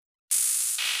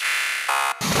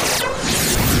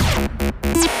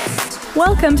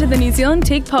Welcome to the New Zealand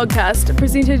Tech Podcast,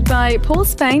 presented by Paul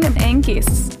Spain and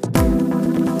guests.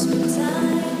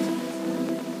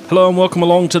 Hello and welcome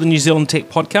along to the New Zealand Tech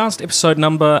Podcast, episode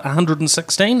number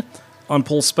 116. I'm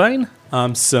Paul Spain.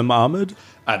 I'm Sim Ahmed.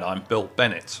 And I'm Bill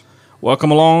Bennett. Welcome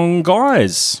along,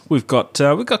 guys. We've got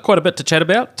quite a bit to chat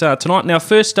about tonight. Now,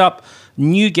 first up,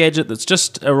 new gadget that's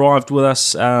just arrived with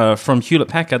us from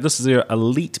Hewlett-Packard. This is their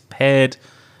ElitePad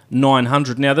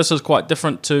 900. Now, this is quite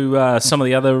different to some of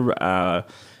the other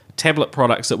tablet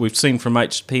products that we've seen from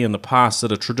HP in the past that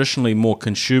are traditionally more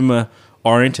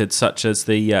consumer-oriented, such as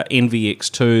the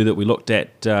NVX2 that we looked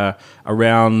at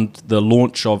around the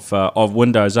launch of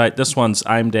Windows 8. This one's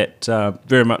aimed at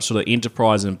very much sort of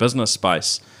enterprise and business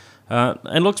space.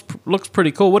 And looks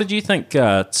pretty cool. What did you think,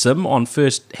 Sim, on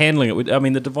first handling it? I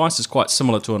mean, the device is quite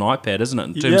similar to an iPad, isn't it?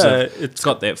 In terms of it's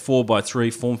got that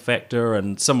 4x3 form factor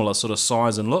and similar sort of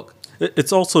size and look.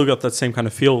 It's also got that same kind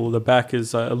of feel. The back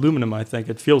is aluminum, I think.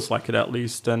 It feels like it at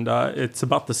least, and it's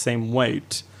about the same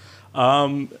weight.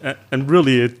 And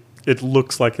really, it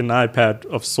looks like an iPad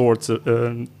of sorts,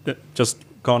 just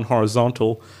gone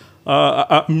horizontal.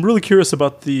 I'm really curious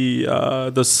about the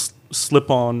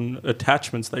slip-on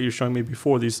attachments that you're showing me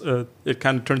before. These it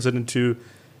kind of turns it into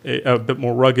a bit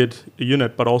more rugged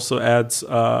unit, but also adds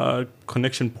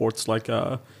connection ports like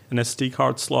an SD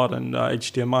card slot and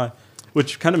HDMI,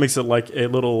 which kind of makes it like a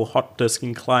little hot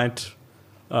disking client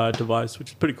device, which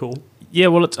is pretty cool. Yeah,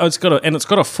 well, it's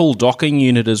got a full docking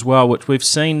unit as well, which we've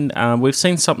seen. We've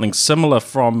seen something similar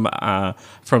from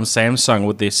Samsung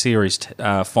with their Series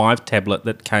 5 tablet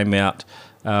that came out,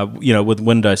 with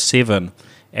Windows 7.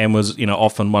 And was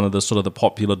often one of the sort of the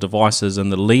popular devices in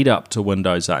the lead up to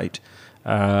Windows 8.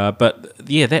 But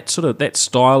yeah, that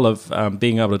style of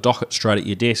being able to dock it straight at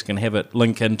your desk and have it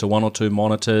link into one or two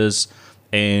monitors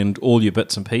and all your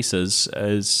bits and pieces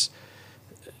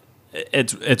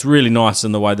it's really nice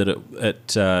in the way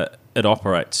that it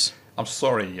operates. I'm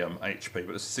sorry, HP,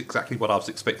 but this is exactly what I was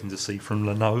expecting to see from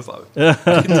Lenovo.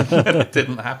 It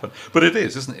didn't happen, but it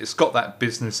is, isn't it? It's got that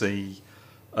businessy,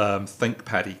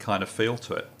 ThinkPad-y kind of feel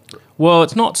to it. Well,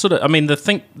 it's not sort of. I mean, the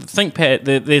ThinkPad.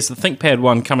 There's the ThinkPad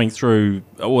one coming through.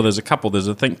 Or there's a couple. There's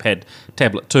a ThinkPad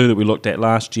Tablet 2 that we looked at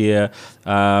last year,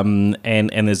 and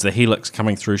there's the Helix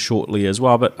coming through shortly as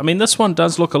well. But I mean, this one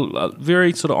does look a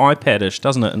very sort of iPad-ish,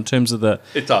 doesn't it? In terms of the.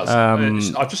 It does.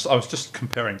 I was just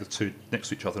comparing the two next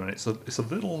to each other, and it's a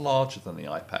little larger than the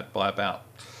iPad by about,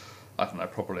 I don't know,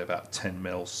 probably about 10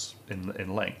 mils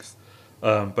in length.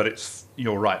 But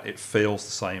you're right, it feels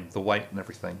the same, the weight and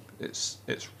everything. It's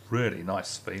really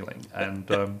nice feeling.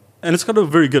 And it's got a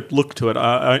very good look to it.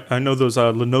 I know those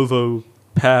Lenovo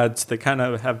pads, they kind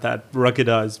of have that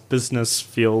ruggedized business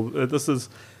feel. This is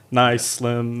nice,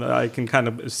 slim. I can kind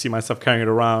of see myself carrying it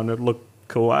around. It looked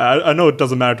cool. I know it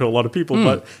doesn't matter to a lot of people,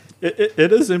 but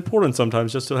it is important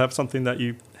sometimes just to have something that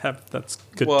you have that's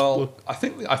good. Well, I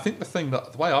think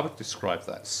the way I would describe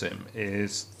that, Sim,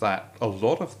 is that a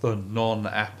lot of the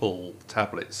non-Apple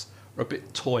tablets are a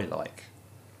bit toy-like,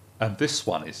 and this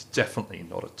one is definitely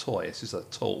not a toy. This is a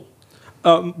tool.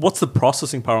 What's the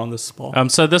processing power on this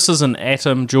spot? So this is an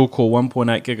Atom dual-core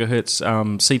 1.8 gigahertz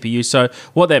CPU. So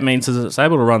what that means is it's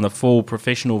able to run the full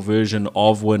professional version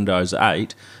of Windows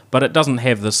 8, but it doesn't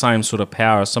have the same sort of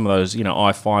power as some of those,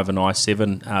 i5 and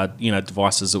i7,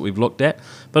 devices that we've looked at.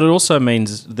 But it also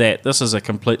means that this is a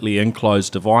completely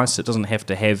enclosed device. It doesn't have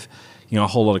to have, a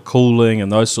whole lot of cooling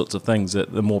and those sorts of things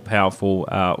that the more powerful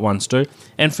ones do.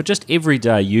 And for just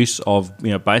everyday use of,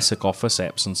 basic Office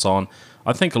apps and so on,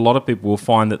 I think a lot of people will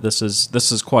find that this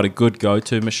is quite a good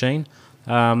go-to machine,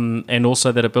 and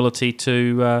also that ability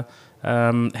to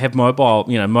have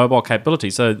mobile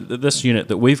capability. So this unit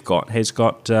that we've got has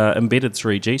got embedded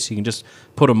 3G, so you can just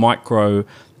put a micro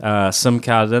SIM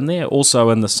card in there. Also,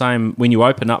 in the same, when you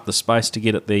open up the space to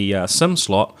get at the SIM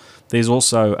slot, there's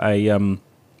also a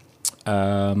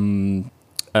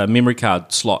memory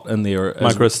card slot in there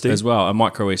as well, a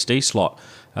micro SD slot.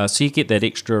 So you get that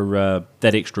extra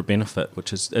benefit,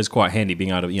 which is quite handy,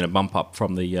 being able to bump up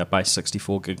from the base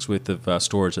 64 gigs worth of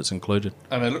storage that's included.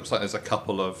 And it looks like there's a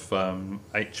couple of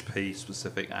HP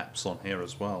specific apps on here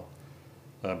as well.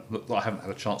 I haven't had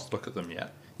a chance to look at them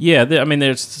yet. Yeah,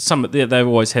 there's some. They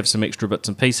always have some extra bits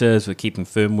and pieces for keeping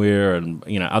firmware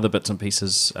and other bits and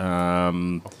pieces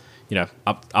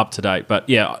up to date. But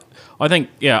yeah, I think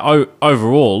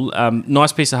overall,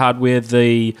 nice piece of hardware.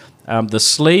 The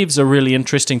sleeves are really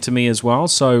interesting to me as well.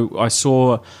 So I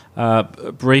saw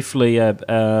briefly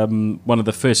one of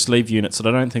the first sleeve units that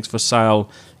I don't think is for sale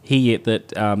here yet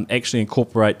that actually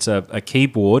incorporates a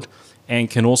keyboard and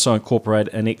can also incorporate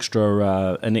an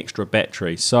extra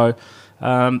battery. So.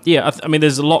 I mean,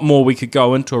 there's a lot more we could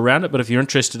go into around it, but if you're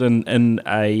interested in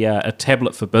a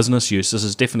tablet for business use, this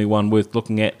is definitely one worth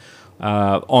looking at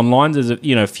online. There's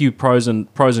a few pros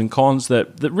and cons.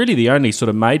 That really the only sort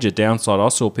of major downside I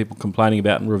saw people complaining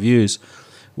about in reviews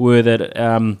were that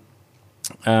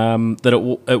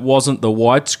it wasn't the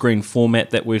widescreen format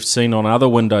that we've seen on other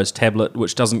Windows tablet,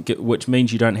 which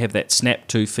means you don't have that Snap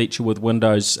to feature with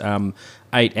Windows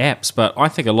 8 apps. But I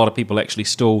think a lot of people actually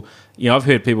still, I've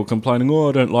heard people complaining,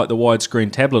 I don't like the widescreen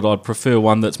tablet. I'd prefer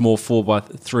one that's more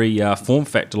 4x3 form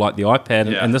factor like the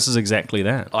iPad, and this is exactly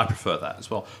that. I prefer that as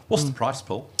well. What's the price,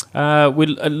 Paul?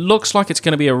 It looks like it's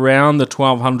going to be around the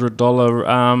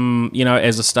 $1,200,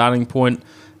 as a starting point.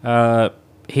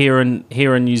 Here in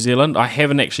New Zealand, I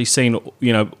haven't actually seen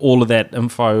all of that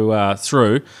info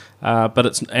through,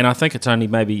 but I think it's only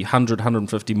maybe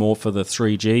 150 more for the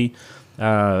 3G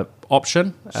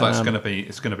option. So it's going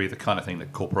to be the kind of thing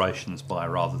that corporations buy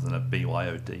rather than a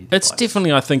BYOD device. It's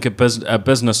definitely, I think, a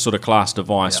business sort of class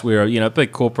device where a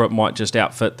big corporate might just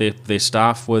outfit their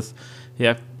staff with.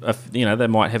 They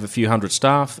might have a few hundred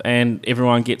staff, and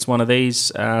everyone gets one of these,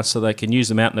 so they can use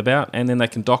them out and about, and then they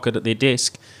can dock it at their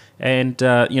desk. And,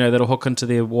 that'll hook into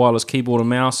their wireless keyboard and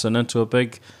mouse and into a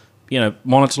big,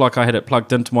 monitor like I had it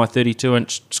plugged into my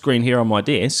 32-inch screen here on my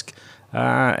desk.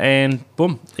 And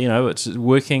boom, it's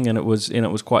working, and it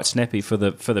was quite snappy for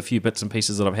the few bits and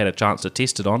pieces that I've had a chance to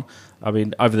test it on. I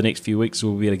mean, over the next few weeks,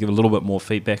 we'll be able to give a little bit more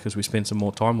feedback as we spend some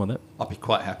more time with it. I'd be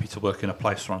quite happy to work in a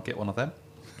place where I get one of them.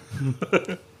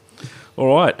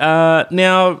 All right.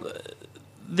 Now,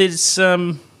 there's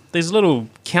a little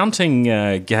counting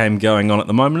game going on at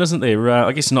the moment, isn't there?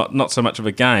 I guess not so much of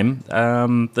a game.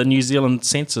 The New Zealand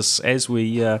Census, as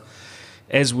we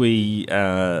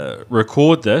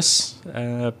record this,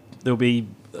 there'll be,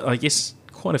 I guess,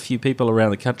 quite a few people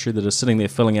around the country that are sitting there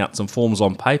filling out some forms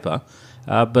on paper.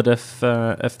 But if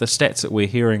the stats that we're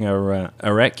hearing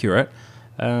are accurate,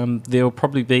 there'll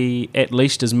probably be at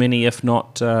least as many, if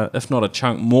not a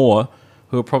chunk more,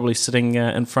 who are probably sitting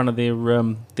in front of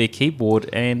their keyboard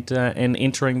and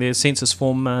entering their census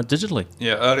form digitally.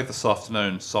 Yeah, earlier this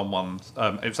afternoon, someone,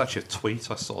 it was actually a tweet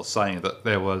I saw saying that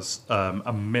there was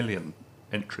 1 million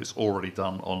entries already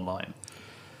done online.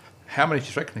 How many do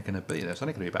you reckon are going to be? There's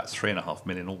only going to be about 3.5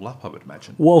 million all up, I would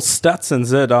imagine. Well, Stats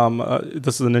NZ,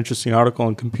 this is an interesting article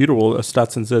on Computer World.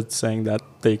 Stats NZ saying that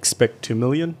they expect 2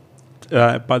 million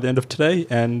by the end of today,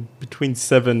 and between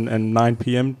 7 and 9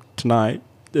 p.m. tonight,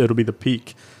 it'll be the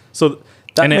peak. So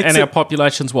that our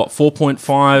population's what,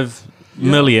 4.5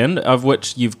 million, of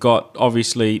which you've got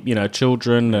obviously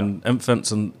children and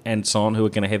infants and so on who are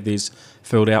going to have these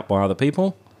filled out by other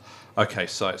people. Okay,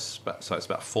 so it's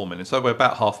about 4 million. So we're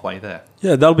about halfway there.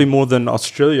 Yeah, that'll be more than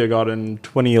Australia got in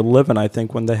 2011, I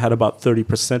think, when they had about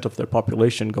 30% of their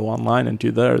population go online and do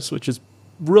theirs, which is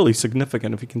really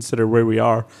significant if you consider where we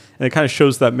are. And it kind of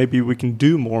shows that maybe we can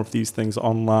do more of these things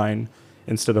online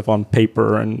instead of on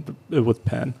paper and with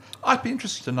pen. I'd be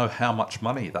interested to know how much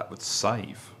money that would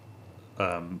save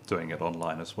doing it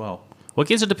online as well. Well, I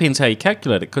guess it depends how you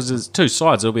calculate it, because there's two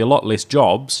sides. There'll be a lot less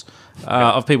jobs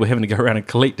of people having to go around and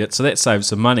collect it, so that saves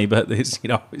some money. But there's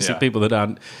some people that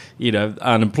aren't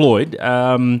unemployed.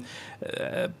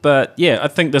 But yeah, I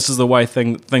think this is the way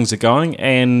things are going,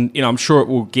 and I'm sure it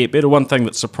will get better. One thing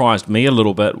that surprised me a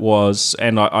little bit was,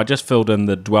 and I just filled in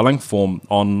the dwelling form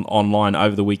online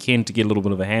over the weekend to get a little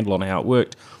bit of a handle on how it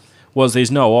worked, was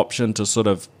there's no option to sort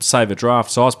of save a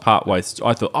draft. So I was partway.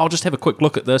 I thought I'll just have a quick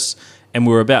look at this, and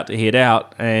we were about to head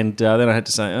out, and then I had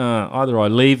to say either I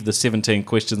leave the 17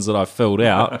 questions that I've filled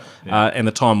out, and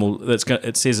the time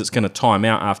it says it's going to time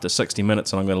out after 60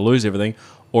 minutes, and I'm going to lose everything,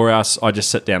 or else I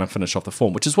just sit down and finish off the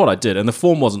form, which is what I did. And the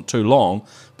form wasn't too long,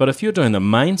 but if you're doing the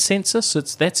main census,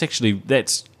 there's a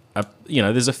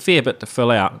fair bit to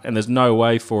fill out, and there's no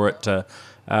way for it to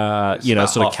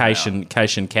sort of cache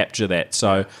and capture that.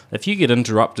 So if you get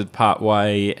interrupted part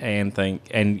way and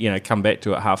come back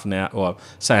to it half an hour or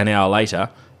say an hour later,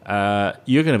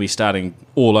 you're going to be starting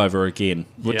all over again,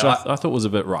 which I thought was a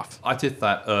bit rough. I did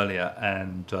that earlier,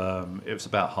 and it was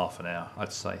about half an hour,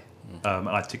 I'd say. And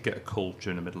I did get a call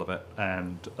during the middle of it,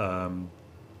 and I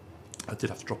did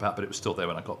have to drop out, but it was still there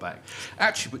when I got back.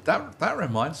 Actually, that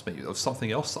reminds me of something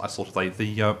else that I saw today.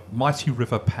 The Mighty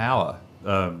River Power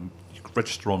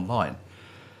register online.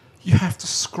 You have to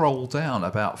scroll down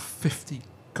about 50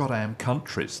 goddamn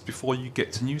countries before you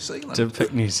get to New Zealand. To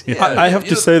pick New Zealand. I have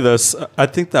to say this. I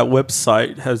think that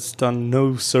website has done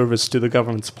no service to the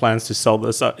government's plans to sell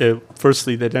this.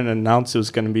 Firstly, they didn't announce it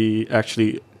was going to be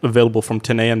actually available from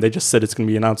 10 a.m. They just said it's going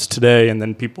to be announced today, and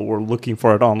then people were looking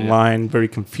for it online, very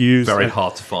confused. Very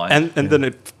hard to find. And then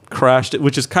it crashed,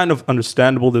 which is kind of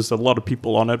understandable. There's a lot of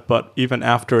people on it, but even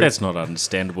after That's not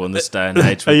understandable in this day and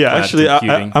age. With actually,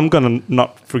 computing. I'm going to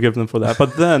not forgive them for that.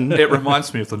 But then... It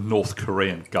reminds me of the North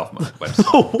Korean government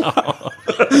website.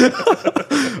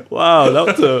 Wow, that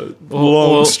was a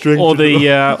long string. Or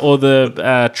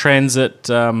the transit,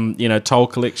 toll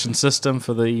collection system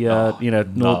for the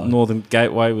Northern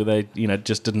Gateway, where they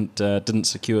just didn't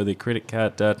secure their credit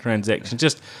card transaction.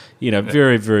 Just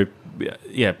very very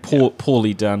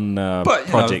poorly done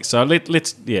project. So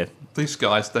let's These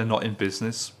guys, they're not in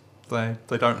business. They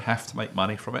don't have to make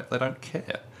money from it. They don't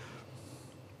care.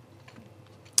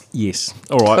 Yes.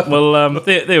 All right. Well,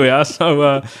 there we are.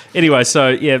 So anyway,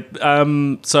 so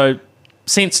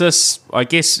Census, I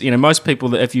guess, most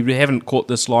people, if you haven't caught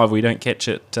this live, we don't catch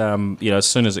it, as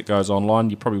soon as it goes online,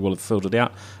 you probably will have filled it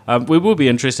out. We will be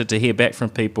interested to hear back from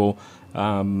people,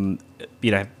 how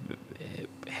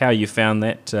you found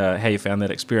that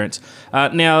experience.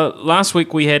 Now, last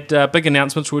week we had big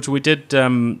announcements, which we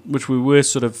were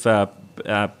sort of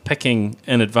picking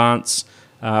in advance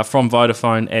from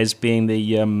Vodafone as being the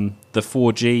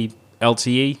 4G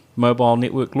LTE mobile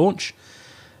network launch.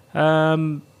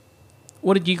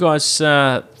 What did you guys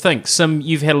think? Sim,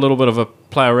 you've had a little bit of a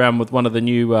play around with one of the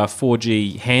new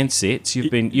 4G handsets.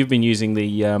 You've been using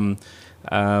the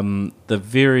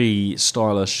very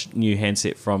stylish new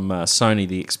handset from Sony,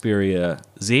 the Xperia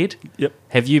Z. Yep.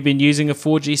 Have you been using a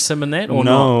 4G SIM in that or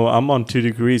not? No, I'm on 2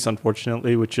 degrees,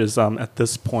 unfortunately, which is at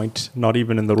this point not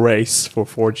even in the race for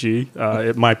 4G.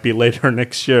 It might be later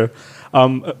next year.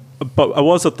 But I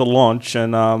was at the launch,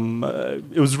 and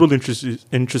it was really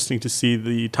interesting to see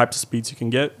the types of speeds you can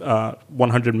get.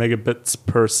 100 megabits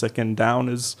per second down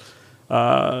is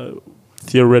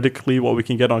theoretically what we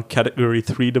can get on Category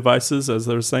 3 devices, as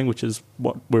they were saying, which is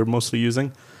what we're mostly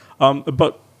using.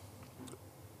 But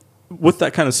with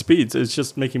that kind of speeds, it's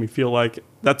just making me feel like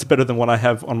that's better than what I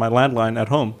have on my landline at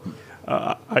home.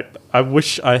 I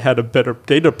wish I had a better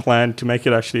data plan to make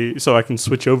it actually so I can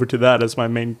switch over to that as my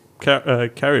main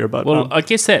carrier. But I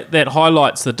guess that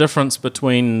highlights the difference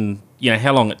between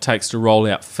how long it takes to roll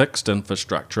out fixed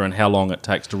infrastructure and how long it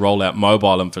takes to roll out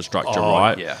mobile infrastructure,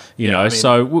 right? Yeah.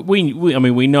 So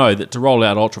we know that to roll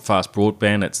out ultra fast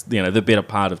broadband, it's the better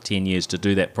part of 10 years to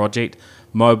do that project.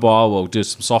 Mobile, we'll do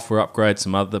some software upgrades,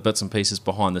 some other bits and pieces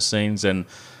behind the scenes, and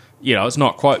it's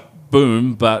not quite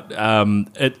boom, but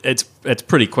it's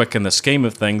pretty quick in the scheme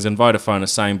of things. And Vodafone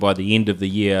is saying by the end of the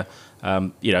year,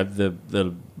 the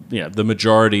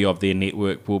majority of their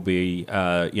network will be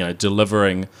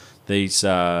delivering these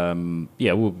the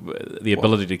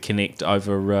ability to connect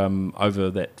over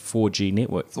that 4G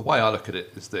network. The way I look at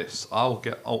it is this: I'll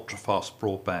get ultra fast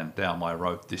broadband down my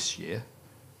road this year,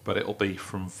 but it'll be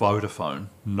from Vodafone,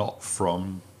 not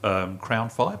from Crown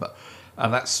Fibre,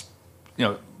 and that's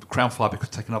Crown Fibre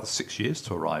could take another 6 years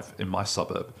to arrive in my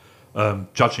suburb.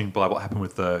 Judging by what happened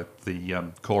with the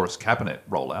Chorus Cabinet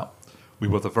rollout, we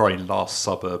were the very last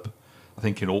suburb, I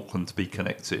think, in Auckland to be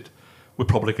connected. We're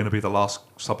probably going to be the last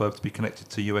suburb to be connected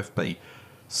to UFB.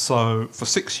 So for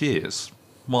 6 years,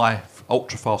 my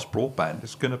ultra-fast broadband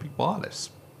is going to be wireless.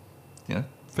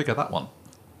 Figure that one.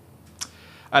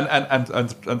 And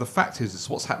the fact is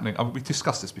what's happening. I mean, we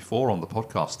discussed this before on the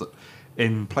podcast, that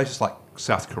in places like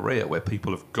South Korea, where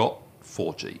people have got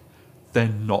 4G, they're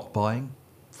not buying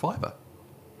fibre,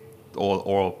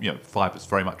 or fibre is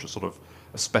very much a sort of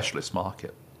a specialist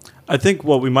market. I think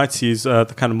what we might see is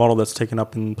the kind of model that's taken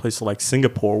up in places like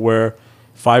Singapore, where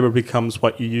fibre becomes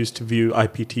what you use to view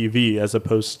IPTV as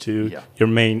opposed to your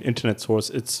main internet source.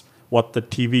 It's what the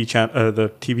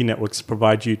TV networks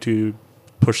provide you to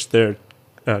push their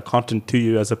content to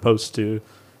you, as opposed to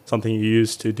something you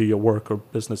use to do your work or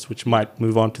business, which might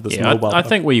move on to this mobile. I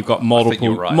think where you've got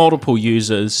multiple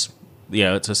users,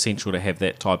 it's essential to have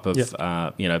that type of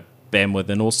bandwidth,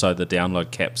 and also the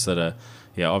download caps that are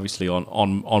obviously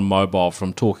on mobile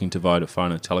from talking to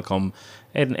Vodafone and Telecom,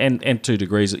 and 2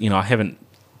 degrees. I haven't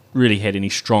really had any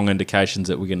strong indications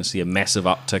that we're going to see a massive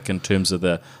uptick in terms of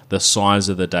the size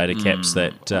of the data caps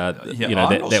that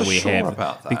we have,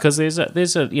 about that. Because there's a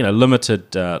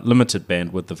limited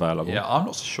bandwidth available. Yeah, I'm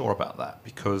not so sure about that,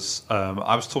 because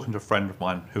I was talking to a friend of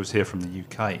mine who was here from the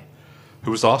UK,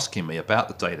 who was asking me about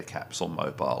the data caps on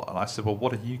mobile, and I said, "Well,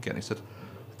 what are you getting?" He said,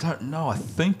 "I don't know. I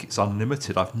think it's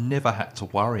unlimited. I've never had to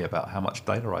worry about how much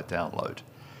data I download."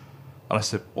 And I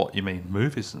said, "What, you mean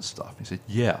movies and stuff?" He said,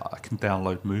 "Yeah, I can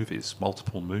download movies,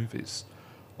 multiple movies,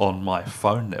 on my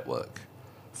phone network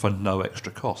for no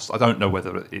extra cost." I don't know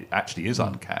whether it actually is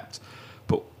uncapped,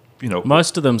 but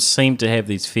Most of them seem to have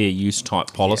these fair use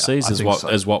type policies, I is think what so.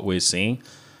 is what we're seeing.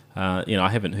 I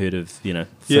haven't heard of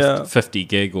 50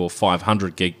 gig or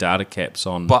 500 gig data caps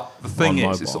on. But the thing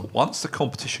on is mobile. that once the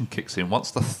competition kicks in,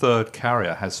 once the third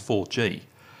carrier has 4G,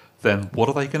 then what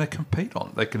are they going to compete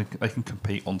on? They can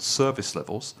compete on service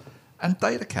levels and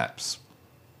data caps.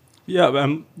 Yeah,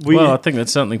 I think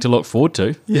that's something to look forward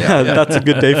to. Yeah, that's a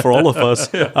good day for all of us.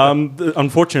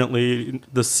 Unfortunately,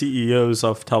 the CEOs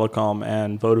of Telecom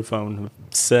and Vodafone have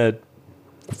said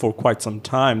for quite some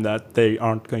time that they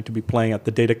aren't going to be playing at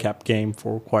the data cap game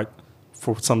for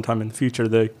some time in the future.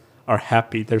 They are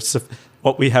happy.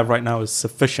 What we have right now is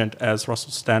sufficient, as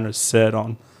Russell Stanners said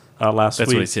on last week.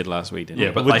 That's what he said last week, didn't he?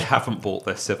 Yeah, but they haven't bought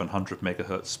their 700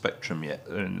 megahertz spectrum yet.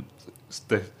 And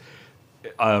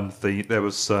there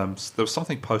was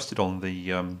something posted on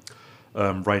the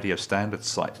Radio Standards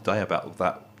site today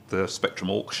about the spectrum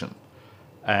auction,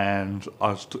 and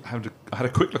I had a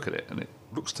quick look at it, and it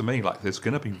looks to me like there's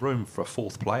going to be room for a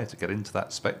fourth player to get into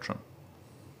that spectrum.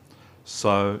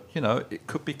 So it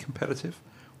could be competitive.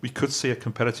 We could see a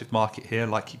competitive market here,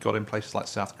 like you got in places like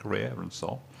South Korea and so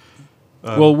on.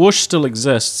 Well, Whoosh still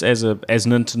exists as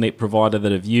an internet provider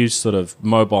that have used sort of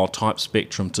mobile type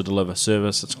spectrum to deliver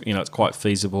service. It's quite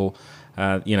feasible.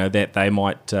 That they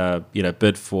might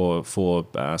bid for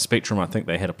spectrum. I think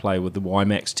they had a play with the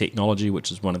WiMAX technology,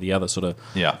 which is one of the other sort of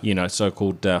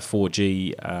so-called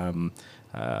 4G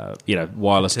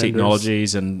wireless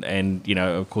technologies, and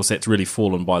of course that's really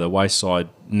fallen by the wayside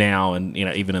now, and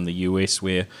even in the US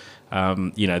where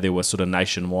there were sort of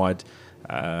nationwide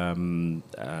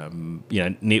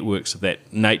networks of that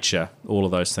nature. All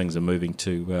of those things are moving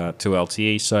to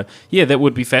LTE. So that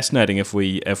would be fascinating if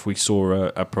we saw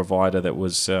a provider that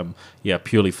was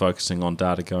purely focusing on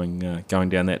data going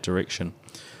down that direction.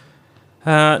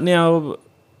 Now,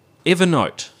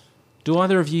 Evernote. Do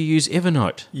either of you use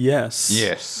Evernote?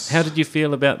 Yes. How did you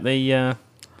feel about the...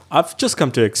 I've just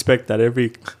come to expect that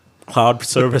every cloud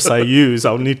service I use,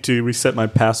 I'll need to reset my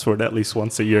password at least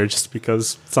once a year just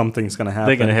because something's going to happen.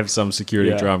 They're going to have some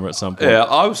security drama at some point. Yeah,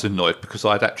 I was annoyed because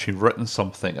I'd actually written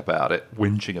something about it,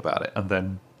 whinging about it, and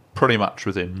then pretty much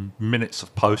within minutes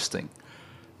of posting,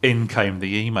 in came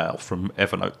the email from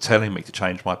Evernote telling me to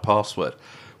change my password,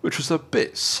 which was a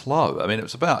bit slow. I mean, it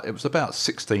was about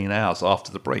 16 hours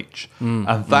after the breach,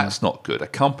 and that's not good. A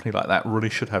company like that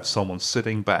really should have someone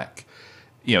sitting back,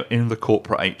 in the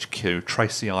corporate HQ,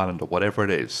 Tracy Island or whatever it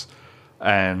is,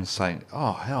 and saying,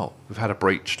 "Oh hell, we've had a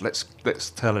breach. Let's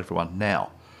tell everyone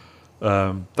now."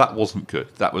 That wasn't good.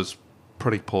 That was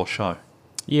pretty poor show.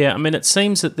 Yeah, I mean, it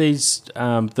seems that these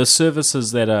the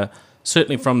services that are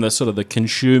certainly from the sort of the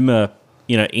consumer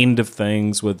end of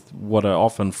things, with what are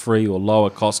often free or lower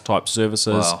cost type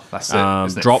services. Well, that's it.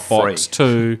 Isn't it Dropbox free?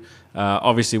 too.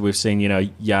 Obviously, we've seen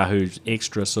Yahoo's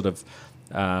extra sort of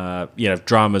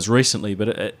dramas recently,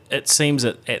 but it seems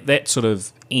that at that sort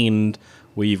of end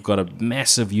where you've got a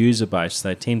massive user base,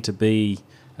 they tend to be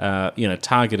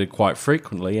targeted quite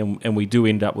frequently, and we do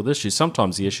end up with issues.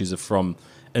 Sometimes the issues are from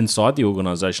inside the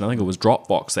organisation. I think it was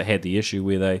Dropbox that had the issue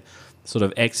where they sort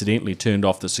of accidentally turned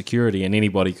off the security, and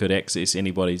anybody could access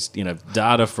anybody's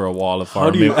data for a while. If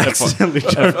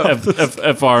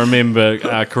I remember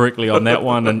correctly on that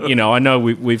one, and I know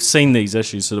we've seen these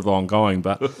issues sort of ongoing,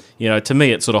 but to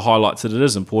me it sort of highlights that it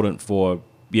is important for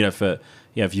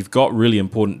if you've got really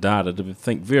important data, to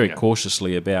think very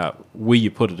cautiously about where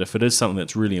you put it. If it is something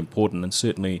that's really important, and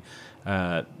certainly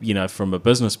from a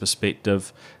business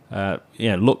perspective,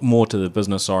 look more to the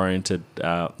business-oriented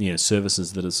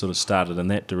services that have sort of started in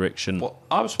that direction. Well,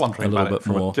 I was wondering about it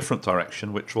from a different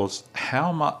direction, which was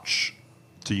how much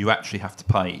do you actually have to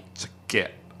pay to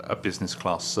get a business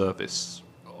class service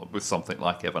with something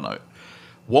like Evernote?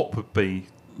 What would be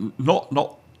not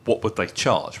what would they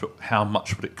charge, but how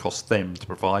much would it cost them to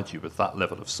provide you with that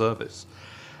level of service?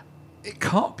 It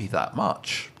can't be that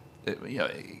much.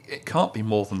 It can't be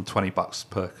more than $20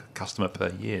 per customer per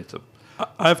year.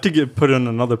 I have to put in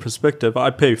another perspective. I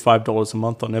pay $5 a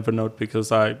month on Evernote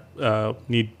because I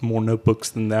need more notebooks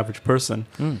than the average person.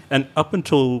 And up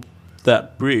until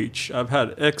that breach, I've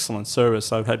had excellent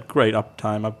service. I've had great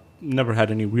uptime. I've never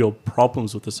had any real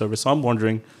problems with the service. So I'm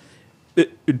wondering,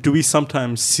 do we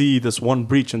sometimes see this one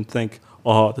breach and think,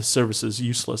 oh, the service is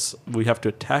useless, we have to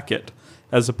attack it,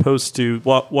 as opposed to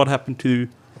what happened to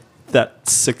that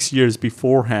 6 years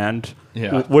beforehand?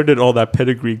 Yeah. Where did all that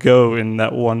pedigree go in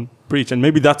that one breach? And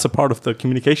maybe that's a part of the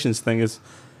communications thing, is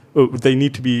they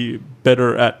need to be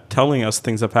better at telling us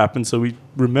things have happened so we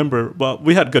remember, well,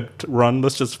 we had a good run,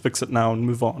 let's just fix it now and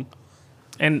move on.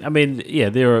 And I mean,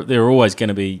 there are always going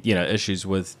to be issues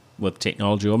with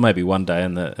technology, or maybe one day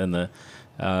in the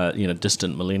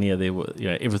distant millennia,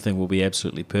 everything will be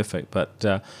absolutely perfect. But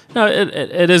no,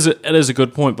 it is a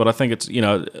good point. But I think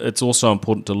it's also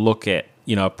important to look at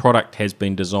a product has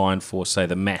been designed for, say,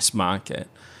 the mass market,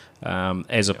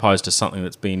 as opposed to something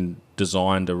that's been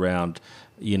designed around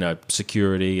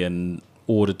security and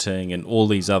auditing and all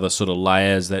these other sort of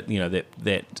layers that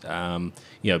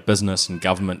business and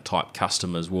government type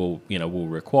customers will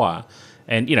require.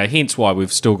 And hence why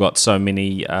we've still got so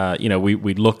many.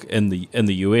 We look in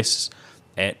the US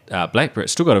at BlackBerry.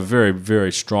 It's still got a very,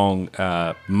 very strong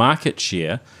market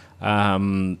share.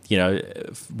 One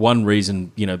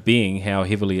reason being how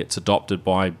heavily it's adopted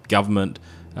by government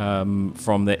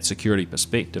from that security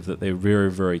perspective, that they're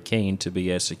very, very keen to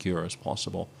be as secure as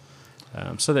possible.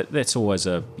 So that's always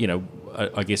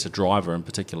I guess a driver in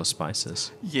particular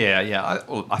spaces. Yeah.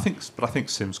 I think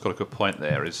Sim's got a good point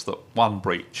there. Is that one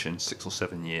breach in 6 or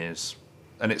 7 years,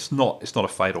 and it's not a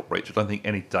fatal breach. I don't think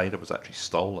any data was actually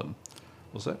stolen,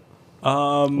 was it?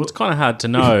 Well, it's kind of hard to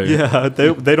know. Yeah,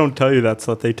 they don't tell you that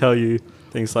stuff. They tell you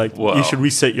things like you should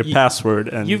reset your password,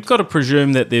 and you've got to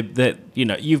presume that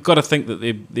you've got to think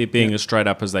that they're being as straight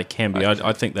up as they can be.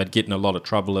 I think they'd get in a lot of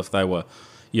trouble if they were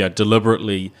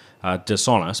deliberately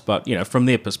dishonest, but from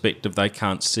their perspective, they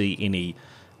can't see any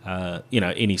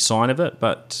sign of it.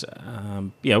 But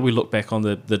we look back on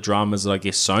the dramas that I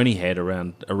guess Sony had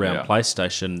around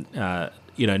PlayStation,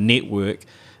 network.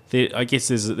 I guess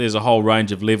there's a whole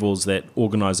range of levels that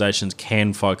organisations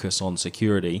can focus on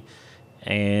security,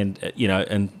 and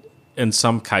in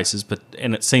some cases,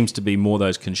 and it seems to be more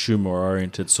those consumer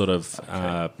oriented sort of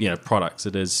products.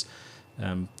 It is.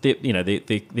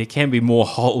 There can be more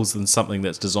holes than something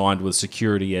that's designed with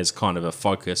security as kind of a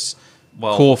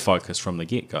core focus from the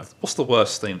get-go. What's the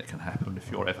worst thing that can happen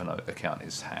if your Evernote account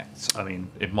is hacked? I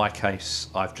mean, in my case,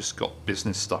 I've just got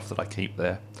business stuff that I keep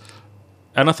there.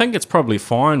 And I think it's probably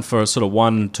fine for a sort of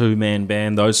 1-2 man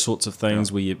band, those sorts of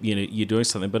things where you're doing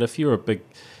something. But if you're a big,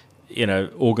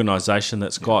 organisation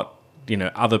that's got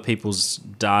other people's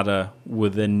data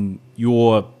within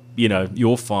your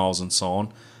files and so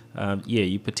on.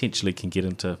 You potentially can get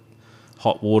into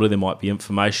hot water. There might be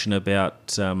information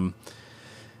about,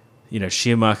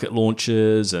 share market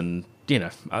launches and,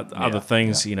 other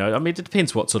things. I mean, it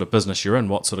depends what sort of business you're in,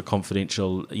 what sort of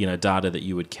confidential, data that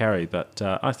you would carry. But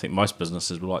I think most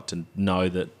businesses would like to know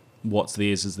that what's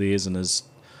theirs is theirs and is,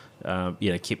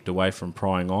 kept away from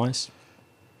prying eyes.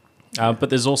 But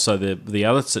there's also the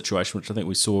other situation, which I think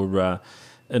we saw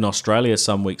in Australia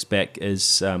some weeks back,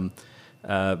 is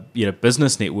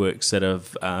business networks that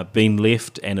have been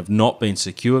left and have not been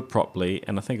secured properly.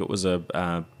 And I think it was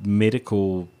a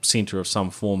medical centre of some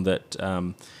form that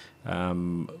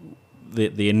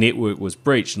their network was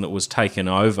breached, and it was taken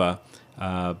over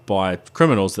by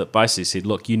criminals that basically said,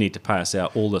 look, you need to pay us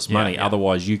out all this money,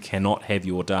 otherwise you cannot have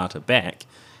your data back.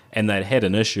 And they'd had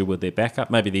an issue with their backup.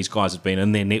 Maybe these guys had been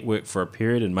in their network for a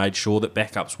period and made sure that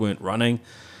backups weren't running.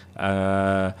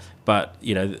 But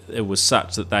it was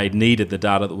such that they needed the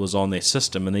data that was on their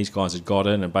system, and these guys had got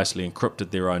in and basically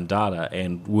encrypted their own data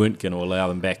and weren't going to allow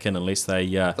them back in unless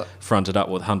they fronted up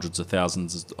with hundreds of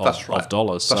thousands of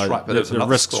dollars. That's right. But the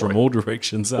risks from all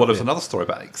directions. Well, there's another story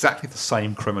about exactly the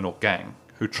same criminal gang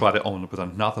who tried it on with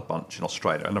another bunch in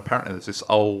Australia, and apparently there's this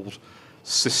old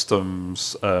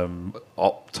systems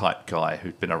op type guy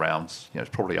who'd been around,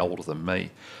 probably older than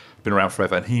me, been around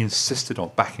forever, and he insisted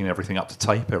on backing everything up to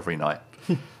tape every night.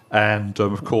 And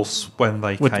of course, when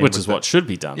they came, which is what should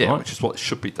be done, right? Which is what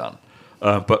should be done.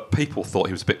 But people thought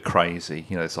he was a bit crazy,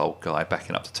 this old guy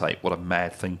backing up to tape. What a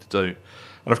mad thing to do!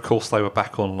 And of course, they were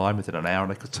back online within an hour,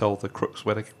 and they could tell the crooks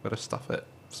where to stuff it.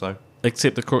 So,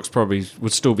 except the crooks probably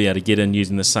would still be able to get in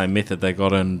using the same method they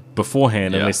got in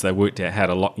beforehand, unless they worked out how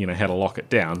to lock, how to lock it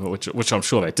down, which I'm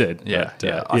sure they did. Yeah,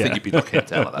 but, I think you'd be locking it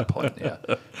down at that point. Yeah.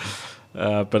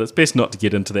 But it's best not to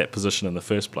get into that position in the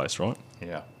first place, right?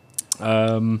 Yeah.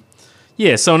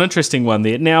 So an interesting one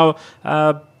there. Now,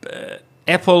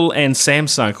 Apple and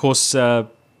Samsung, of course,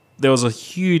 there was a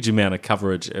huge amount of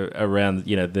coverage around,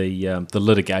 the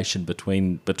litigation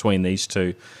between these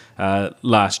two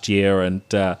last year, and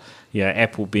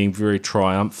Apple being very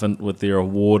triumphant with their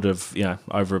award of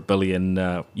over $1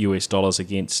 billion US dollars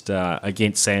against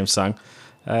Samsung.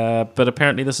 But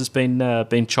apparently this has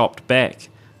been chopped back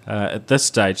at this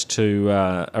stage to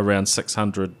around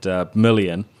 600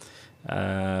 million.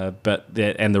 But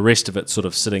the rest of it sort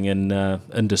of sitting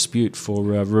in dispute for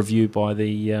review by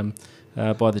the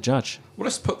judge. Well,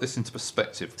 let's put this into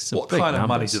perspective. What kind of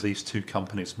money do these two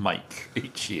companies make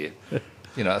each year?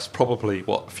 That's probably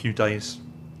a few days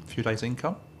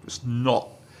income. It's not,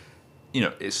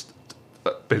 it's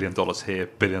 $1 billion here, $1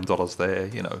 billion there.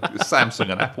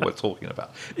 Samsung and Apple we're talking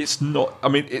about. It's not. I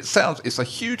mean, it's a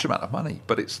huge amount of money,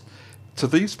 but to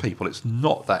these people, it's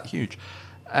not that huge.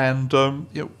 And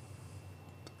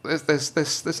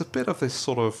there's a bit of this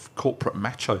sort of corporate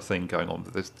macho thing going on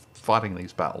with this fighting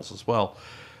these battles as well.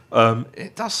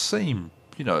 It does seem,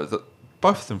 that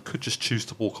both of them could just choose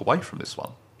to walk away from this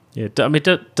one. Yeah, I mean,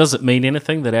 does it mean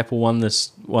anything that Apple won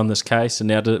this case? And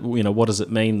now, what does it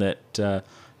mean that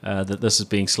that this is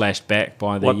being slashed back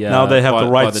by the? Now they have the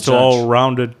rights to judge? all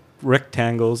rounded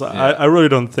rectangles. Yeah. I really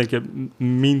don't think it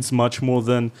means much more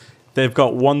than they've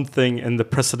got one thing in the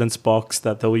precedence box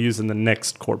that they'll use in the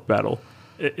next court battle.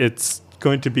 It's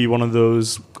going to be one of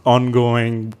those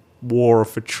ongoing war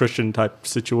of attrition type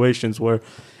situations where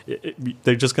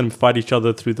they're just going to fight each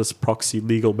other through this proxy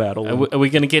legal battle. Are we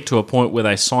going to get to a point where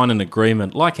they sign an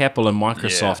agreement like Apple and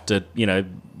Microsoft did,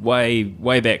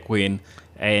 way back when?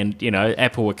 And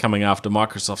Apple were coming after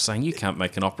Microsoft, saying you can't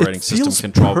make an operating system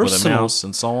controlled with a mouse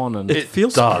and so on. And it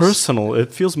feels personal.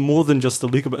 It feels more than just a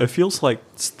legal. It feels like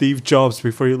Steve Jobs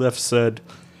before he left said,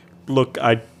 "Look,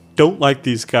 I don't like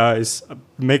these guys.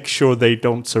 Make sure they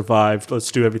don't survive.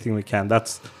 Let's do everything we can."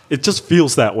 It just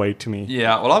feels that way to me.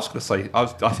 Yeah, well, I was going to say, I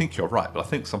think you're right, but I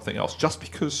think something else. Just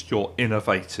because you're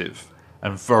innovative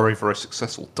and very, very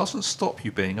successful doesn't stop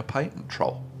you being a patent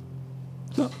troll.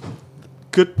 No.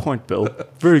 Good point, Bill.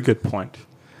 Very good point.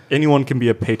 Anyone can be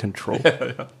a patent troll.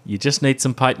 You just need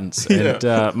some patents, and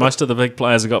most of the big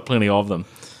players have got plenty of them.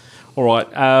 All right,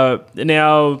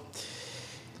 now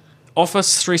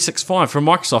Office 365 from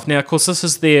Microsoft. Now, of course, this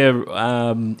is their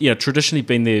traditionally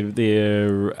been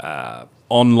their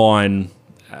online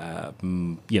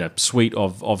suite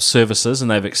of services,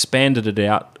 and they've expanded it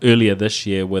out earlier this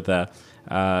year with a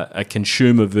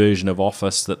consumer version of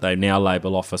Office that they now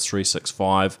label Office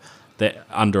 365. That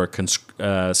under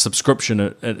a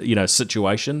subscription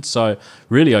situation. So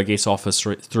really, I guess Office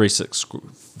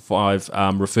 365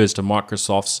 refers to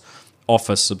Microsoft's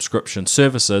Office subscription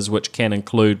services, which can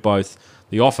include both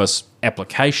the Office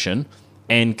application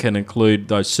and can include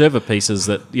those server pieces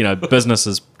that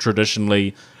businesses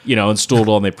traditionally installed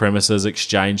on their premises: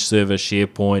 Exchange Server,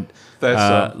 SharePoint,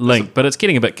 Link. But it's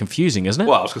getting a bit confusing, isn't it?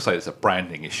 Well, I was going to say there's a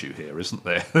branding issue here, isn't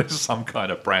there? There's some kind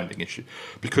of branding issue,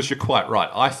 because you're quite right.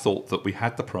 I thought that we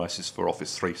had the prices for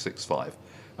Office 365,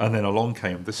 and then along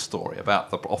came this story about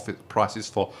the prices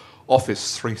for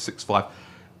Office 365.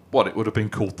 What it would have been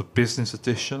called the Business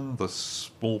Edition, the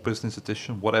Small Business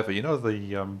Edition, whatever.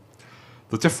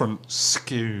 The different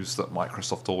SKUs that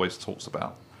Microsoft always talks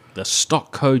about. The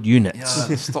stock code units. Yeah,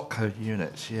 the stock code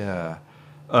units, yeah.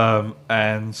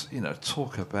 And,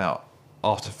 talk about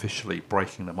artificially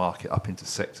breaking the market up into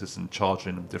sectors and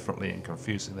charging them differently and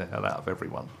confusing the hell out of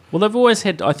everyone. Well, they've always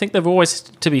had,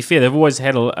 to be fair, they've always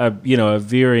had a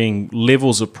varying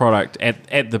levels of product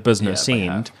at the business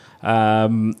end.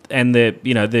 And there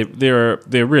are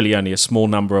really only a small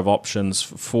number of options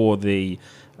for the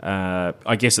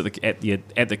I guess at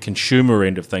the consumer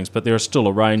end of things, but there are still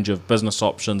a range of business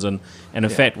options, and in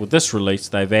fact with this release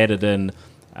they've added in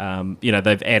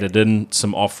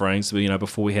some offerings.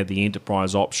 Before we had the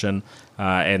enterprise option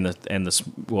and the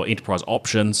enterprise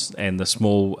options and the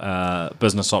small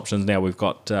business options. Now we've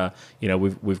got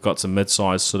we've got some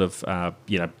mid-sized sort of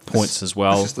points as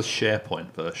well. This is the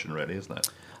SharePoint version, really, isn't it?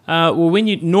 When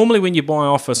you buy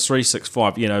Office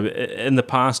 365, in the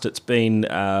past it's been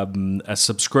a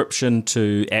subscription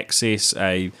to access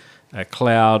a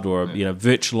cloud or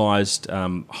virtualized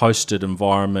hosted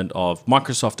environment of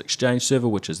Microsoft Exchange Server,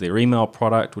 which is their email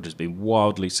product, which has been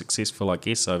wildly successful, I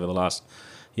guess, over the last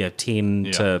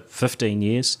 10 to 15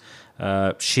 years.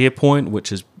 SharePoint, which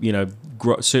has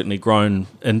certainly grown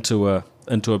into a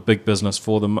big business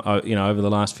for them, over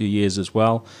the last few years as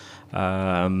well.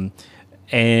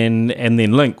 And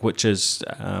then Link, which is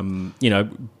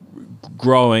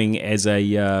growing as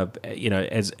a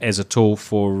tool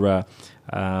for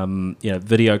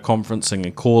video conferencing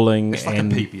and calling. It's like a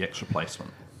PBX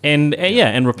replacement.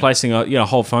 And replacing a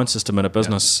whole phone system in a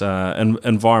business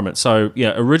environment. So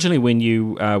originally when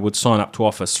you would sign up to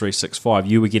Office 365,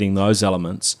 you were getting those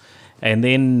elements, and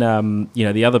then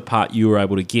the other part you were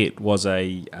able to get was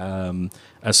a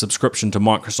subscription to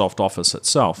Microsoft Office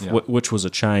itself, which was a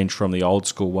change from the old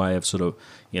school way of sort of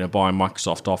buying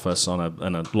Microsoft Office on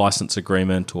a license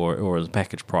agreement or as a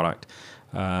package product.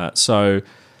 We're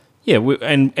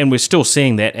still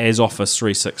seeing that as Office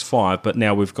 365, but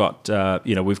now we've got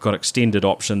extended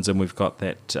options, and we've got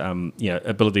that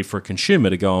ability for a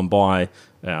consumer to go and buy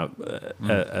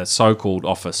a so-called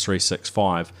Office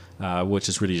 365, which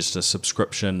is really just a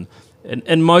subscription.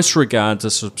 In most regards, a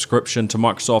subscription to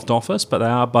Microsoft Office, but they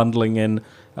are bundling in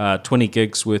 20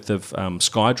 gigs worth of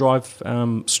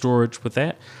SkyDrive storage with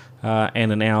that.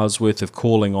 And an hour's worth of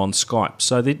calling on Skype.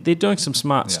 So they're doing some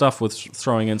smart stuff with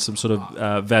throwing in some sort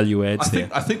of value adds there.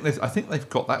 I think they've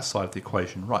got that side of the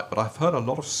equation right, but I've heard a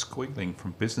lot of squiggling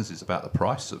from businesses about the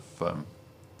price of the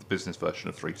business version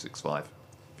of 365. Have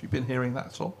you been hearing that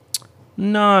at all?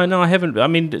 No, I haven't. I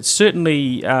mean, it's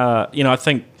certainly, I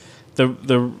think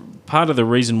the part of the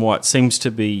reason why it seems to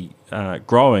be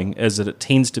growing is that it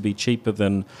tends to be cheaper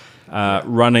than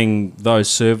running those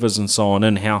servers and so on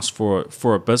in-house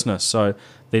for a business. So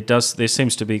there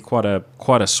seems to be quite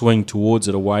a swing towards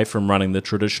it, away from running the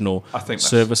traditional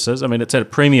services. I mean, it's at a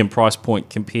premium price point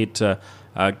compared to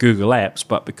Google Apps,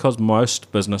 but because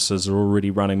most businesses are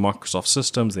already running Microsoft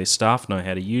systems, their staff know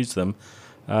how to use them.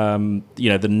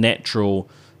 The natural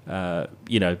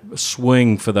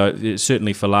swing for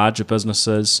certainly for larger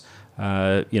businesses,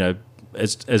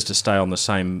 is to stay on the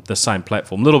same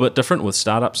platform. A little bit different with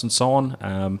startups and so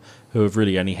on, who have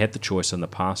really only had the choice in the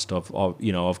past of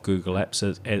Google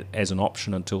Apps as an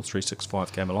option until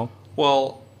 365 came along.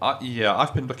 Well,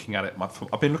 I've been looking at it.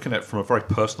 I've been looking at it from a very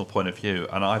personal point of view,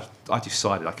 and I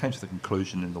came to the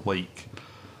conclusion in the week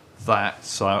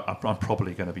that I'm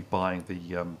probably going to be buying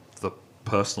the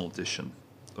personal edition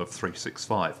of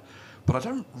 365, but I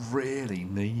don't really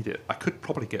need it. I could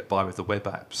probably get by with the web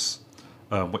apps.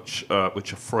 Which are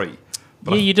free.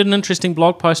 But you did an interesting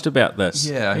blog post about this.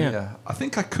 Yeah. I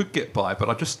think I could get by, but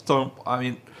I just don't. I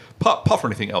mean, apart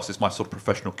from anything else, it's my sort of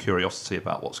professional curiosity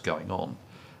about what's going on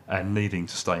and needing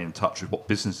to stay in touch with what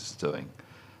business is doing,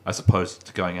 as opposed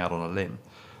to going out on a limb.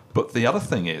 But the other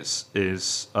thing is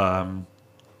I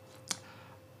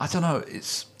don't know.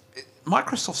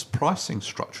 Microsoft's pricing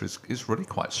structure is really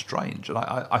quite strange, and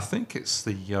I think it's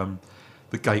the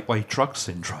gateway drug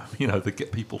syndrome, that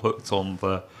get people hooked on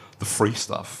the free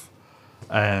stuff.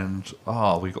 And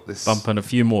we got this bump in a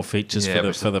few more features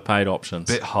for the paid options.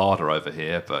 Bit harder over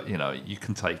here, but you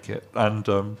can take it.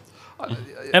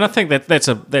 And I think that's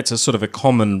a sort of a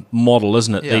common model,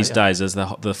 isn't it, these days, is the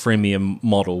freemium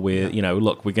model where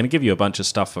look, we're going to give you a bunch of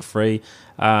stuff for free.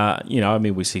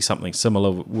 We see something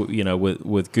similar,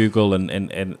 with Google and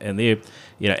their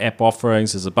app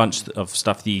offerings. There's a bunch of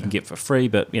stuff that you can get for free,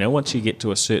 but once you get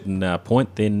to a certain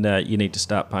point, then you need to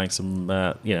start paying some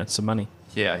money.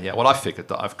 Yeah. Well, I figured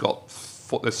that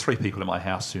there's 3 people in my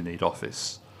house who need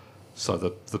Office, so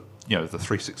the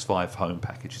 365 home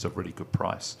package is a really good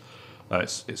price.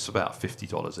 It's about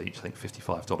 $50 each. I think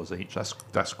 $55 each.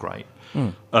 That's great.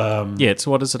 It's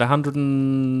what is it?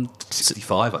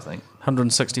 $165, I think.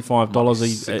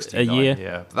 $165 a year.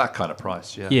 Yeah, that kind of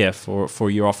price. Yeah. Yeah, for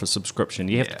your Office subscription,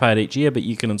 you have to pay it each year, but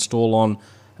you can install on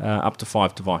up to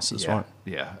 5 devices, right?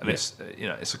 Yeah, and it's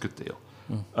a good deal.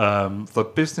 The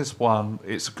business one,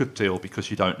 it's a good deal because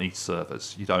you don't need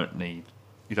servers. You don't need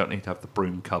to have the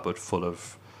broom cupboard full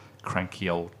of cranky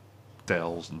old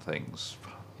Dells and things.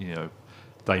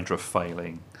 Danger of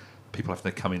failing, people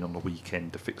having to come in on the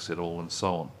weekend to fix it all, and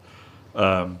so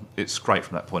on. It's great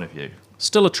from that point of view.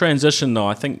 Still a transition, though.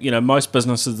 I think most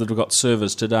businesses that have got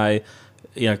servers today,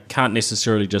 can't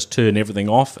necessarily just turn everything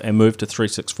off and move to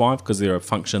 365 because there are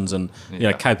functions and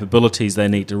capabilities they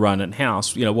need to run in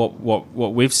house.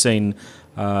 What we've seen,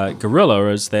 Gorilla,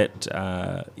 is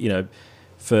that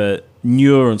for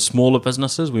newer and smaller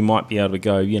businesses, we might be able to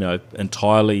go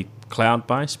entirely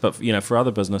cloud-based, but for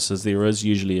other businesses there is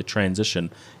usually a transition,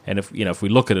 and if we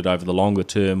look at it over the longer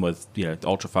term with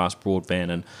ultra-fast broadband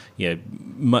and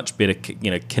much better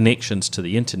connections to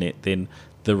the internet, then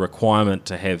the requirement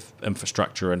to have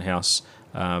infrastructure in-house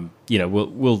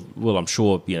will I'm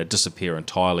sure disappear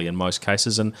entirely in most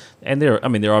cases, and there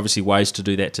are obviously ways to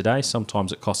do that today.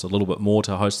 Sometimes it costs a little bit more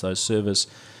to host those servers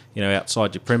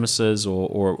outside your premises,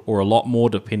 or a lot more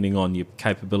depending on your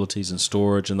capabilities and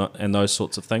storage and those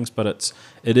sorts of things. But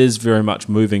it is very much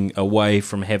moving away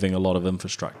from having a lot of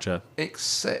infrastructure.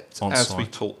 Except, as we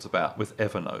talked about with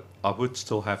Evernote, I would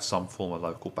still have some form of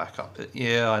local backup.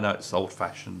 Yeah, I know it's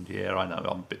old-fashioned. Yeah, I know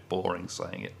I'm a bit boring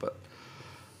saying it, but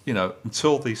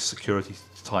until these security's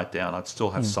tied down, I'd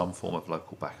still have some form of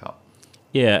local backup.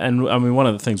 Yeah, and I mean, one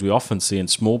of the things we often see in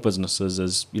small businesses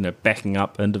is backing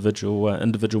up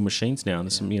individual machines now.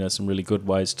 And there's some really good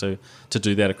ways to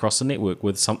do that across the network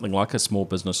with something like a small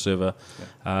business server,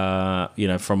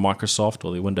 from Microsoft,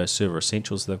 or the Windows Server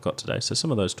Essentials they've got today. So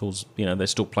some of those tools, they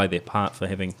still play their part for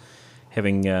having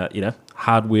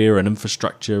hardware and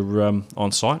infrastructure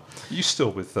on site. Are you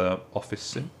still with Office,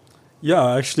 Sim? Yeah,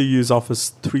 I actually use Office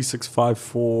 365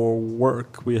 for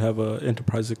work. We have an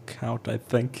enterprise account, I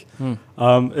think.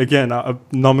 Again,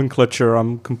 nomenclature,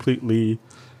 I'm completely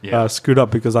screwed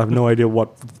up because I have no idea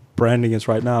what branding is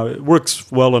right now. It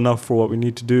works well enough for what we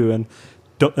need to do. And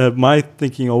my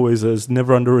thinking always is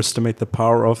never underestimate the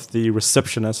power of the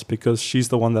receptionist, because she's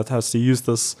the one that has to use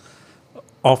this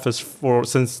office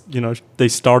since they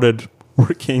started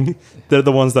working. They're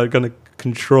the ones that are going to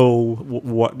control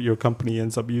what your company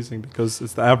ends up using, because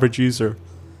it's the average user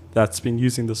that's been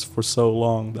using this for so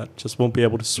long that just won't be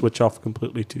able to switch off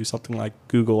completely to something like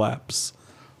Google Apps.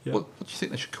 Yeah. What do you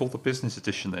think they should call the business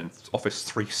edition then? Office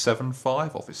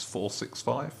 375, Office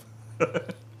 465?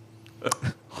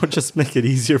 Or just make it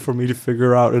easier for me to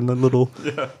figure out in a little,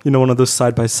 one of those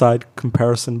side-by-side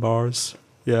comparison bars.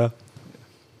 Yeah.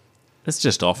 It's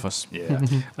just Office. Yeah.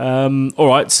 All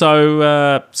right.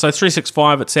 So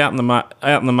 365. It's out in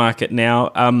the market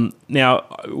now. Now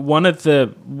one of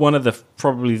the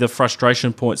probably the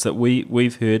frustration points that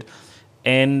we've heard,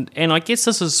 and I guess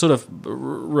this is sort of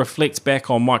reflects back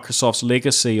on Microsoft's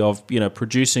legacy of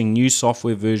producing new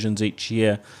software versions each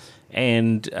year,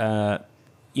 and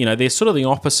they're sort of the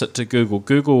opposite to Google.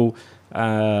 Google.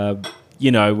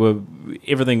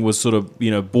 Everything was sort of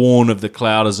born of the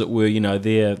cloud, as it were.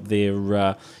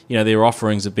 Their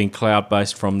offerings have been cloud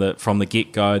based from the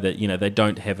get go. That they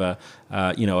don't have a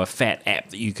fat app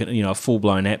that you can a full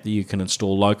blown app that you can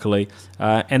install locally,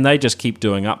 and they just keep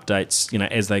doing updates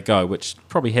as they go, which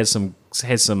probably has some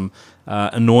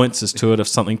annoyances to it if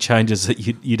something changes that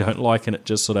you don't like and it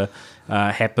just sort of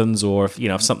happens, or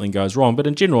if something goes wrong. But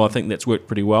in general, I think that's worked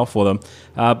pretty well for them.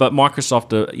 But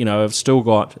Microsoft, have still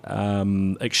got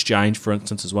Exchange, for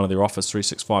instance, as one of their Office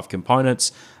 365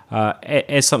 components,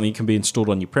 as something that can be installed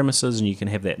on your premises, and you can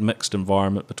have that mixed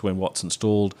environment between what's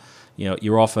installed,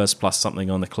 your Office plus something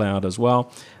on the cloud as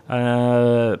well.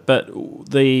 But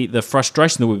the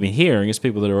frustration that we've been hearing is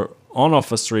people that are on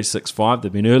Office 365,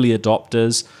 they've been early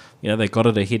adopters. They got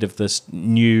it ahead of this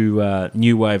new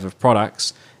wave of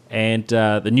products, and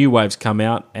the new waves come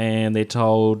out, and they're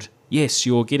told, yes,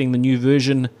 you're getting the new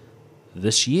version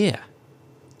this year.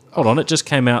 Hold on, it just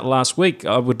came out last week.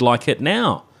 I would like it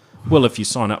now. Well, if you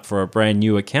sign up for a brand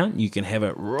new account, you can have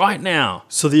it right now.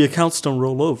 So the accounts don't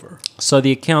roll over? So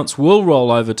the accounts will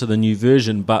roll over to the new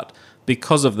version, but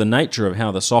because of the nature of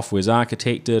how the software is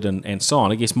architected and so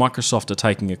on, I guess Microsoft are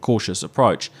taking a cautious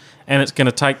approach. And it's going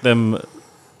to take them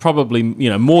probably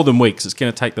more than weeks. It's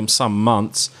going to take them some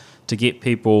months to get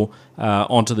people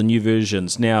onto the new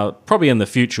versions. Now, probably in the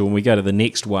future, when we go to the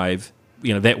next wave,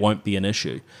 that won't be an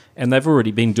issue. And they've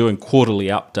already been doing quarterly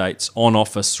updates on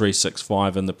Office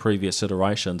 365 in the previous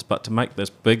iterations. But to make this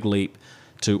big leap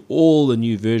to all the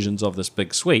new versions of this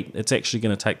big suite, it's actually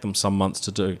going to take them some months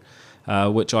to do.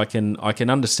 Which I can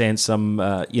understand some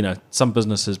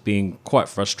businesses being quite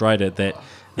frustrated that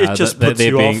it just puts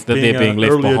you off being an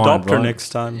early adopter right? next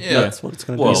time. Yeah. That's what it's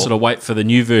going to You do. sort of wait for the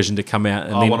new version to come out,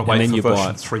 and then you buy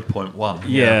it. 3.1.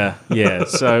 Yeah.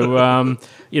 So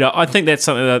I think that's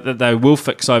something that they will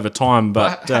fix over time.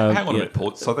 But hang on a minute,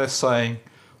 Paul. So they're saying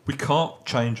we can't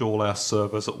change all our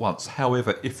servers at once.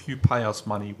 However, if you pay us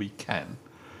money, we can.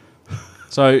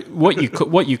 So what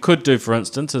you could do, for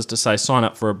instance, is to say sign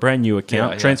up for a brand new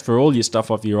account, transfer all your stuff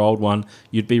off your old one.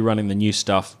 You'd be running the new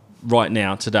stuff right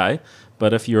now today.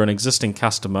 But if you're an existing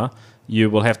customer, you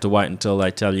will have to wait until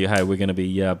they tell you, hey, we're going to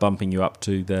be bumping you up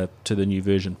to the new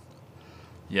version.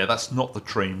 Yeah, that's not the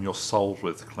dream you're sold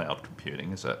with cloud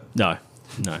computing, is it? No.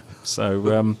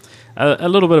 So a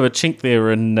little bit of a chink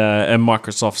there in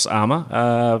Microsoft's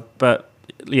armour, but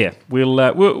yeah,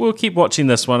 we'll keep watching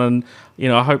this one, and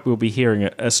I hope we'll be hearing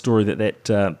a story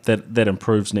that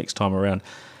improves next time around.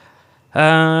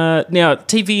 Now,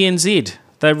 TVNZ,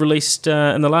 they released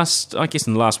in the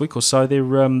last week or so their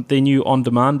new On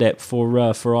Demand app for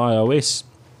iOS.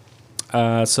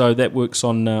 So that works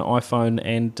on iPhone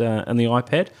and the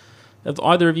iPad. Have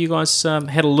either of you guys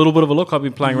had a little bit of a look? I've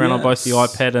been playing around on both the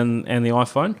iPad and the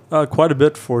iPhone. Quite a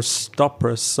bit for Stop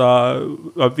Press.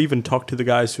 I've even talked to the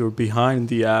guys who are behind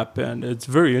the app, and it's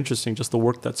very interesting just the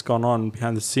work that's gone on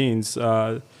behind the scenes.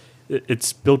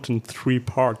 It's built in 3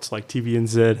 parts. Like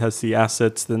TVNZ has the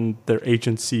assets, then their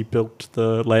agency built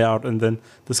the layout, and then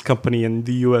this company in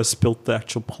the US built the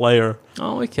actual player.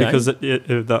 Oh, okay. Because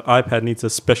the iPad needs a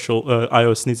special,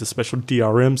 iOS needs a special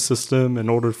DRM system in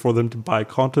order for them to buy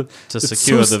content. To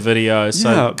secure the video.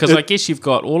 So, because I guess you've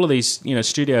got all of these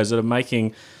studios that are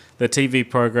making the TV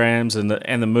programs and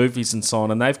the movies and so on,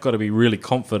 and they've got to be really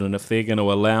confident if they're going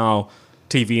to allow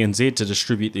TVNZ to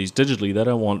distribute these digitally. They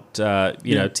don't want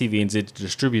TVNZ to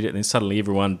distribute it and then suddenly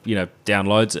everyone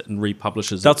downloads it and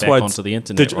republishes it back onto the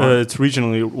internet. It's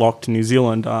regionally locked to New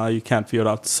Zealand. You can't view it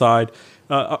outside.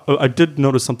 I did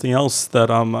notice something else that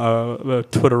a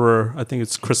Twitterer, I think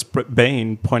it's Chris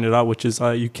Bain, pointed out, which is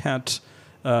you can't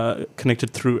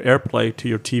connected through AirPlay to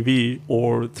your TV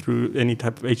or through any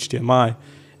type of HDMI.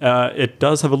 It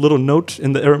does have a little note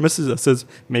in the error message that says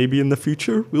maybe in the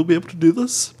future we'll be able to do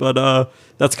this, but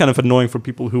that's kind of annoying for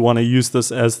people who want to use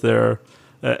this as their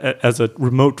as a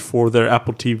remote for their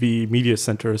Apple TV media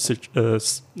center setup.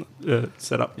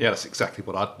 Yeah, that's exactly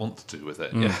what I'd want to do with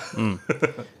it.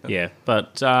 Yeah,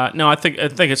 but no, I think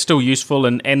it's still useful,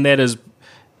 and that is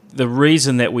the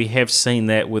reason that we have seen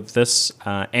that with this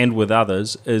and with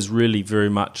others is really very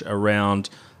much around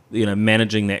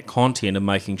managing that content and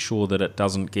making sure that it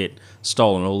doesn't get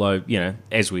stolen. Although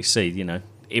as we see,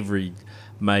 every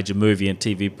major movie and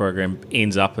TV program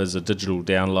ends up as a digital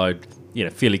download,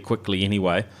 fairly quickly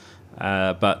anyway.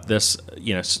 But this,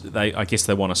 I guess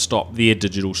they want to stop their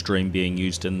digital stream being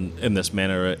used in this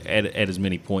manner at as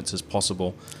many points as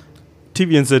possible.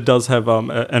 TVNZ does have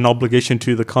an obligation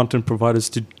to the content providers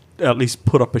to at least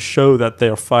put up a show that they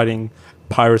are fighting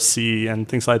piracy and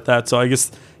things like that. So I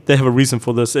guess they have a reason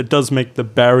for this. It does make the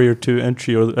barrier to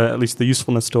entry, or at least the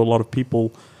usefulness to a lot of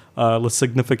people, less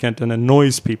significant and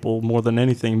annoys people more than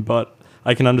anything. But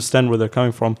I can understand where they're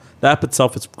coming from. The app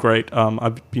itself is great.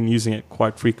 I've been using it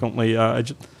quite frequently.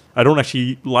 I don't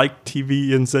actually like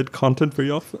TVNZ content very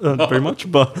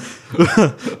much, but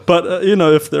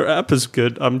if their app is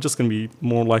good, I'm just going to be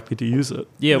more likely to use it.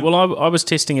 Yeah, well, I was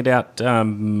testing it out,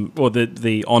 or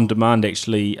the on demand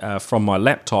actually from my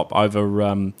laptop over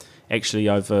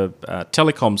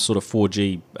Telecom's sort of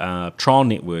 4G trial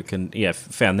network, and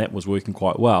found that was working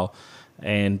quite well.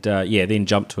 And then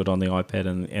jumped to it on the iPad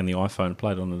and the iPhone,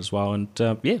 played on it as well, and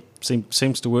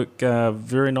seems to work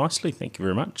very nicely. Thank you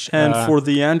very much. And for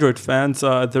the Android fans,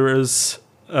 there is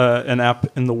an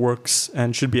app in the works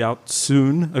and should be out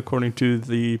soon, according to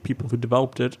the people who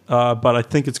developed it. But I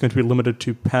think it's going to be limited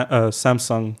to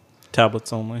Samsung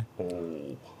tablets only.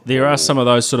 There are some of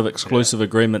those sort of exclusive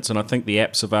agreements, and I think the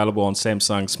app's available on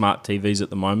Samsung smart TVs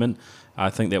at the moment. I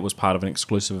think that was part of an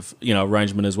exclusive,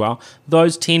 arrangement as well.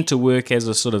 Those tend to work as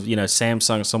a sort of,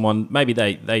 Samsung. Someone maybe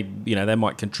they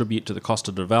might contribute to the cost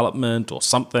of development or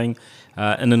something,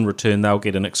 and in return they'll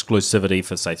get an exclusivity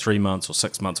for say 3 months or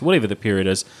 6 months, whatever the period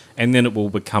is, and then it will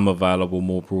become available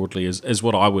more broadly. Is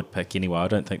what I would pick anyway. I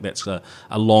don't think that's a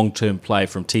long-term play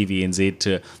from TVNZ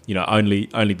to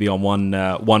only be on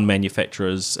one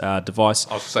manufacturer's device.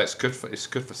 I was going to say it's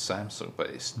good for Samsung, but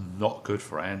it's not good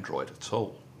for Android at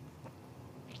all.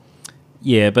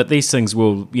 Yeah, but these things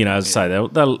will, as I say,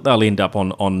 they'll end up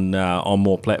on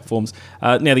more platforms.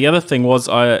 Now, the other thing was,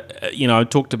 I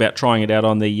talked about trying it out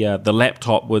on the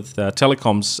laptop with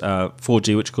Telecom's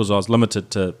 4G, which because I was limited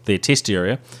to their test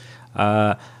area.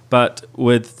 But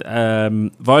with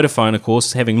Vodafone, of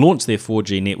course, having launched their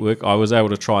 4G network, I was able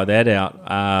to try that out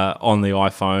on the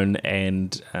iPhone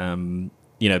and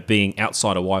being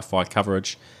outside of Wi-Fi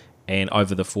coverage and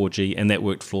over the 4G, and that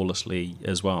worked flawlessly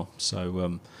as well.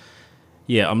 So.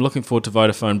 I'm looking forward to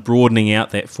Vodafone broadening out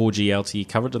that 4G LTE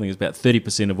coverage. I think it's about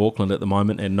 30% of Auckland at the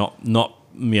moment, and not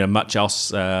much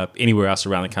else anywhere else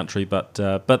around the country. But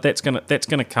that's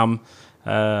gonna come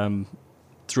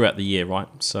throughout the year, right?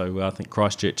 So I think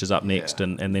Christchurch is up next,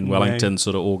 and then Wellington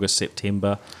sort of August,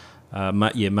 September.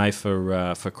 May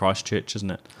for Christchurch,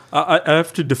 isn't it? I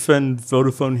have to defend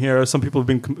Vodafone here. Some people have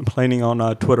been complaining on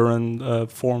Twitter and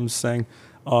forums saying,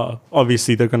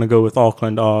 obviously they're going to go with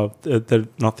Auckland. They're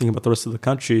not thinking about the rest of the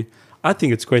country. I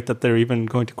think it's great that they're even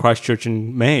going to Christchurch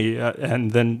in May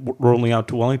and then rolling out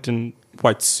to Wellington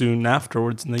quite soon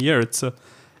afterwards in the year. To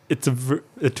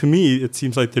me, it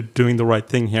seems like they're doing the right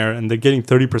thing here, and they're getting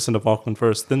 30% of Auckland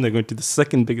first. Then they're going to the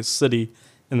second biggest city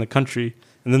in the country,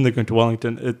 and then they're going to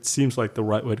Wellington. It seems like the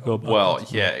right way to go about it. Well,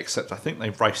 yeah, except I think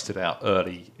they raced it out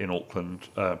early in Auckland.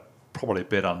 Probably a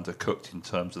bit undercooked in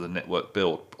terms of the network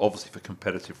build. Obviously, for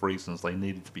competitive reasons, they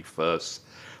needed to be first.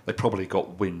 They probably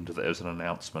got wind that there was an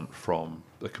announcement from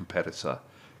the competitor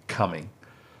coming,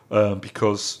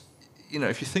 because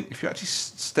if you actually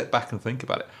step back and think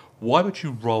about it, why would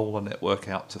you roll a network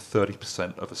out to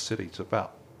 30% of a city to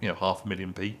about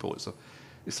 500,000 people? It's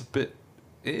a bit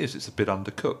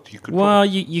undercooked.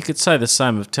 You could say the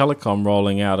same of Telecom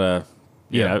rolling out a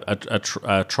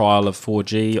trial of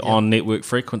 4G on network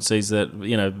frequencies that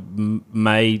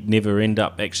may never end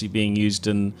up actually being used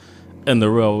in the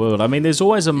real world. I mean, there's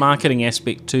always a marketing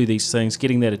aspect to these things,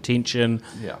 getting that attention,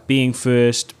 being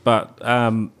first. But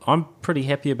I'm pretty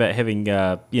happy about having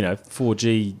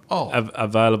 4G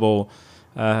available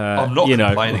I'm not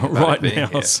complaining about right it being now,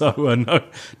 here. so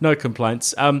no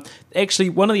complaints. Actually,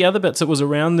 one of the other bits that was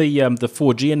around the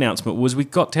 4G announcement was we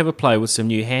got to have a play with some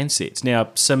new handsets. Now,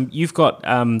 you've got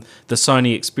the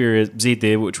Sony Xperia Z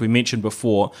there, which we mentioned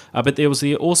before, but there was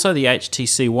also the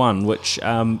HTC One, which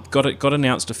got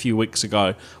announced a few weeks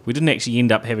ago. We didn't actually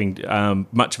end up having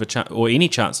much of a chance or any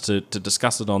chance to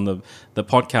discuss it on the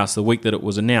podcast the week that it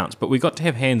was announced, but we got to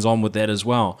have hands-on with that as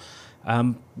well.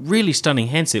 Really stunning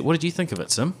handset. What did you think of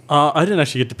it, Sim? I didn't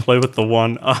actually get to play with the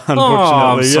one, unfortunately.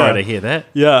 Oh, I'm sorry to hear that.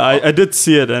 Yeah, I did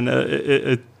see it, and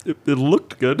it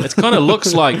looked good. It kind of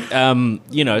looks like,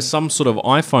 some sort of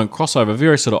iPhone crossover,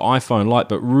 very sort of iPhone-like,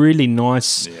 but really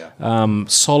nice,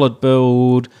 solid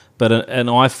build, but an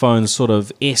iPhone sort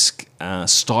of esque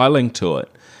styling to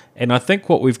it. And I think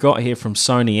what we've got here from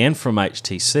Sony and from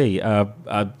HTC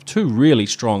are two really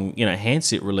strong,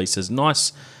 handset releases.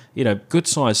 Nice, good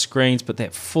sized screens, but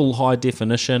that full high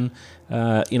definition.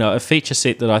 A feature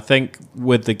set that I think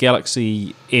with the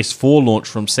Galaxy S4 launch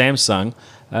from Samsung,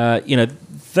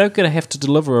 they're going to have to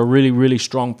deliver a really, really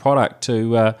strong product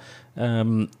to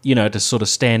sort of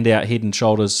stand out head and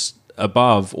shoulders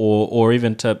above, or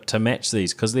even to match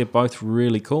these, because they're both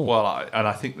really cool. Well,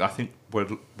 I think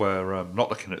we're not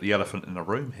looking at the elephant in the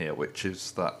room here, which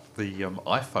is that the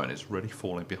iPhone is really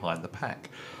falling behind the pack.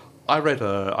 I read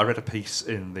a piece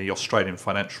in the Australian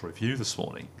Financial Review this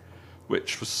morning,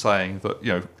 which was saying that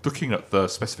looking at the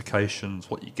specifications,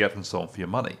 what you get, and so on for your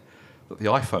money, that the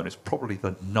iPhone is probably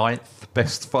the 9th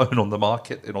best phone on the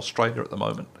market in Australia at the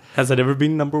moment. Has it ever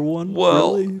been number one?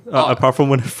 Well, really? Apart from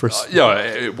when it first.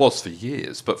 It was for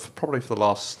years, but probably for the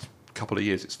last couple of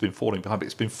years, it's been falling behind. But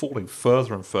it's been falling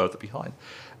further and further behind,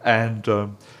 and.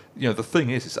 The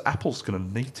thing is Apple's going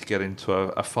to need to get into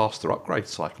a faster upgrade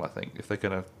cycle, I think, if they're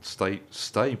going to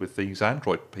stay with these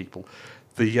Android people.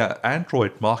 The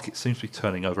Android market seems to be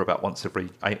turning over about once every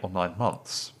 8 or 9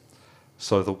 months.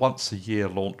 So the once-a-year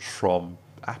launch from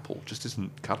Apple just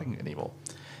isn't cutting it anymore.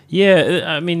 Yeah,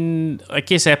 I mean, I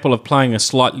guess Apple are playing a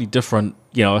slightly different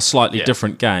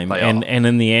different game. And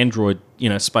in the Android,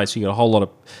 space, you got a whole lot of,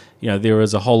 there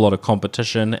is a whole lot of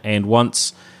competition, and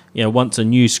once a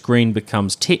new screen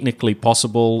becomes technically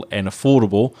possible and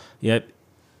affordable,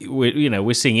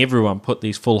 we're seeing everyone put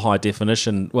these full high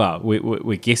definition. Well,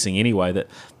 we're guessing anyway that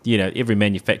every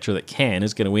manufacturer that can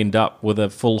is going to end up with a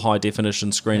full high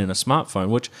definition screen in a smartphone,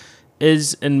 which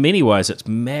is in many ways it's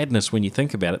madness when you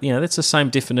think about it. That's the same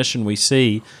definition we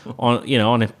see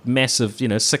on a massive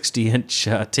 60-inch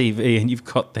TV, and you've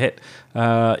got that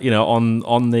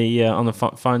on the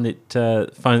phone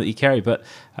that you carry. But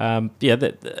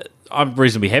I'm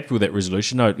reasonably happy with that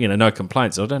resolution. No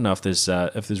complaints. I don't know if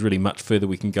there's really much further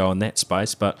we can go in that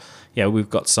space, but we've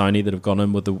got Sony that have gone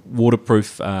in with the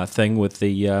waterproof thing with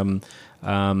the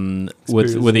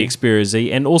with the Xperia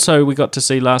Z, and also we got to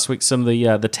see last week some of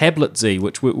the Tablet Z,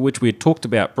 which we had talked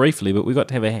about briefly, but we got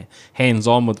to have a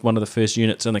hands-on with one of the first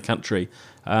units in the country,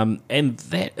 and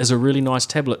that is a really nice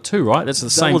tablet too, right? That's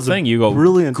the same thing. You got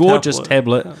a gorgeous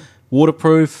tablet.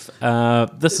 Waterproof.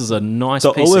 This is a nice piece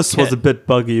of kit. The OS was a bit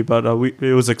buggy, but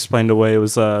it was explained away. It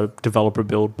was a developer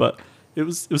build, but it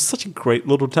was such a great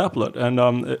little tablet. And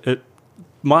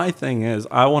my thing is,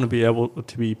 I want to be able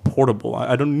to be portable.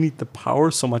 I don't need the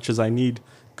power so much as I need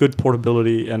good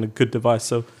portability and a good device.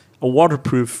 So a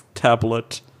waterproof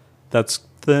tablet that's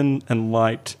thin and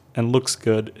light and looks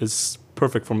good is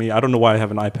perfect for me. I don't know why I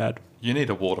have an iPad. You need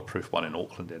a waterproof one in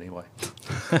Auckland anyway.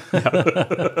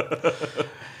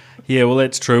 Yeah, well,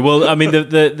 that's true. Well, I mean,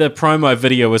 the promo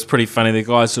video was pretty funny. The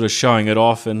guy's sort of showing it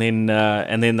off, and then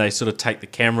they sort of take the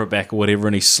camera back or whatever,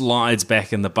 and he slides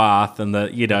back in the bath, and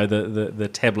the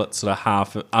tablet's sort of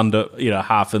half under,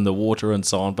 half in the water and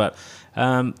so on. But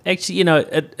actually,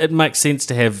 it makes sense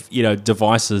to have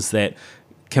devices that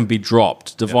can be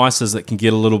dropped, devices that can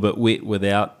get a little bit wet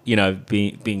without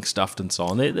being stuffed and so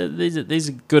on. These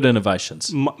are good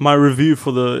innovations. My review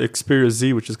for the Xperia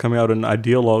Z, which is coming out in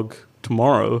Idealog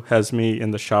tomorrow, has me in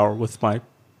the shower with my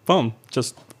phone.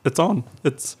 It's on.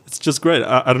 It's just great.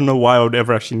 I don't know why I would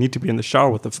ever actually need to be in the shower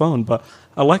with the phone, but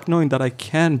I like knowing that I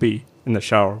can be in the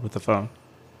shower with the phone.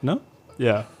 No?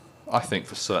 Yeah. I think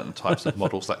for certain types of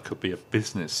models that could be a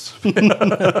business. Now,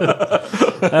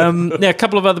 a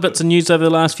couple of other bits of news over the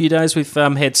last few days. We've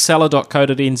had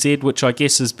seller.co.nz, which I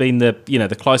guess has been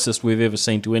the closest we've ever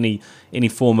seen to any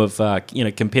form of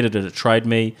competitor to Trade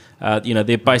Me.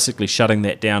 They're basically shutting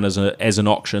that down as an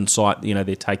auction site.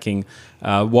 They're taking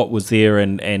what was there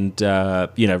and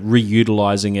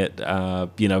reutilising it.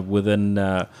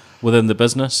 within the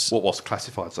business. What was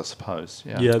classifieds, I suppose.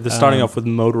 Yeah, they're starting off with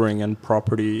motoring and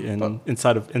property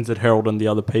inside of NZ Herald and the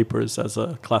other papers as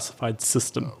a classified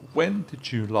system. When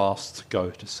did you last go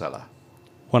to Seller?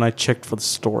 When I checked for the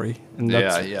story, and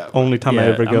that's Yeah. the only time I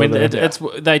ever go there.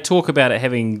 They talk about it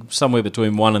having somewhere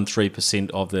between 1% and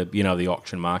 3% of the the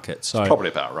auction market. So Probably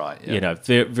about right. Yeah.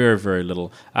 very, very, very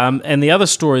little. And the other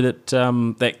story that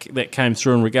that came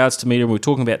through in regards to media, we were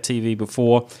talking about TV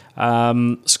before.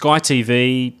 Sky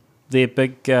TV, their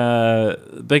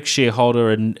big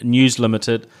shareholder in News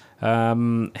Limited,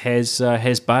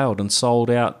 has bailed and sold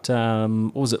out.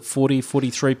 What was it,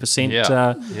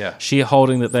 43%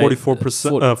 shareholding that they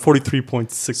 44%,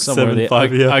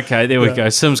 43.675. Yeah. Okay, there we go.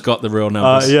 Sim's got the real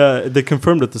numbers. They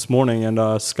confirmed it this morning,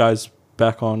 and Sky's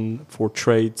back on for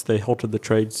trades. They halted the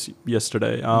trades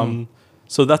yesterday.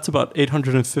 So that's about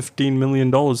 $815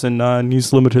 million in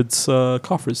News Limited's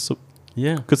coffers. So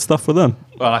good stuff for them.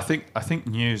 Well, I think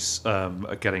News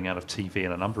are getting out of TV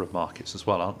in a number of markets as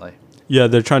well, aren't they? Yeah,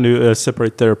 they're trying to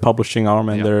separate their publishing arm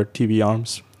and their TV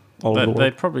arms all over the world.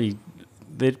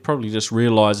 They're probably just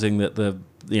realizing that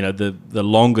the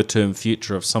longer term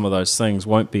future of some of those things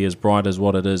won't be as bright as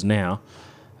what it is now.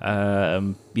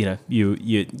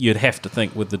 You'd have to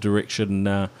think with the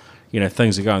direction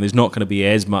things are going, there's not going to be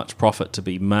as much profit to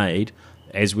be made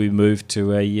as we move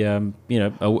to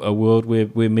a world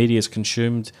where media is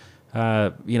consumed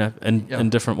in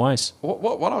different ways.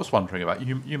 What I was wondering about,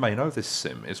 you may know this,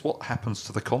 Sim, is what happens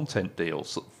to the content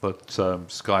deals that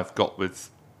Sky have got with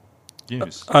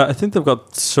News? I think they've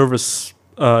got service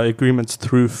agreements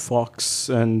through Fox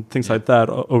and things like that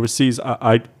overseas.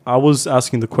 I was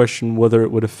asking the question whether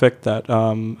it would affect that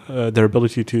their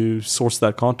ability to source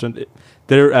that content.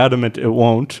 They're adamant it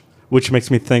won't, which makes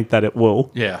me think that it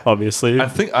will. Yeah, obviously.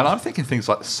 And I'm thinking things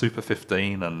like the Super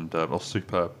 15 and or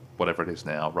Super whatever it is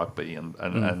now, rugby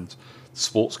and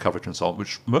sports coverage and so on,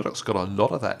 which Murdoch's got a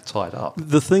lot of that tied up.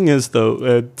 The thing is,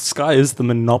 though, Sky is the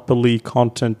monopoly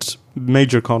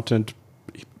major content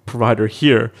provider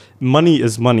here. Money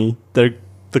is money. The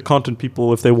content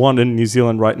people, if they want in New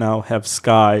Zealand right now, have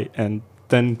Sky, and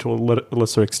then to a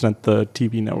lesser extent the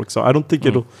TV network. So I don't think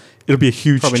it'll be a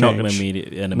huge probably change. Not going to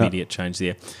be an immediate change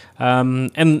there.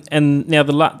 And now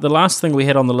the last thing we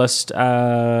had on the list,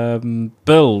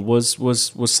 Bill,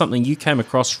 was something you came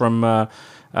across from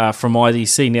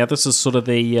IDC. Now this is sort of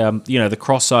the the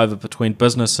crossover between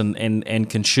business and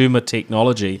consumer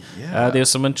technology. There were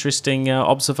some interesting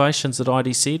observations that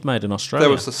IDC had made in Australia.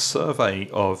 There was a survey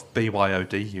of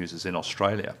BYOD users in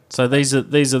Australia. So these are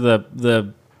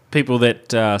the people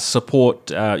that support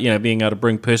being able to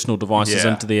bring personal devices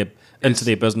into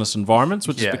their business environments,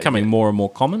 which is becoming more and more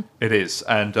common. It is,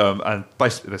 and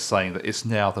basically they're saying that it's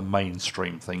now the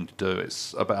mainstream thing to do.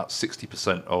 It's about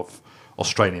 60% of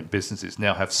Australian businesses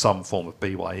now have some form of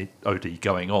BYOD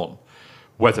going on.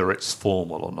 Whether it's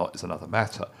formal or not is another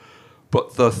matter.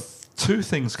 But the two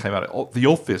things came out. The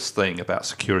obvious thing about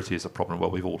security is a problem.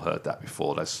 Well, we've all heard that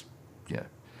before. It's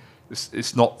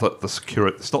not that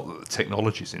it's not that the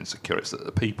technology is insecure. It's that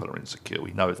the people are insecure.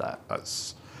 We know that.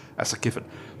 That's a given.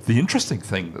 The interesting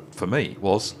thing for me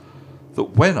was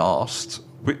that when asked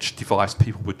which device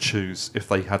people would choose if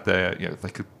they had they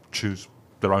could choose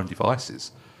their own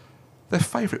devices, their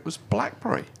favourite was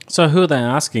BlackBerry. So who are they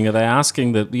asking? Are they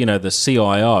asking the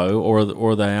CIO or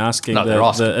are they asking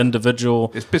the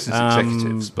individual? It's business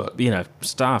executives, but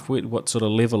staff. What sort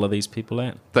of level are these people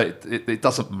at? It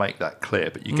doesn't make that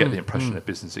clear, but you get the impression of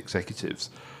business executives.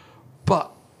 But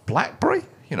BlackBerry,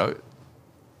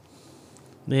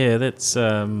 that's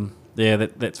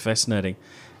fascinating.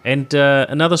 And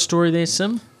another story there,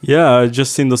 Sim? Yeah, I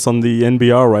just seen this on the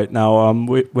NBR right now.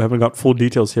 We haven't got full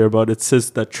details here, but it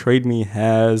says that TradeMe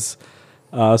has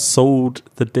sold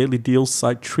the daily deals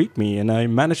site TreatMe in a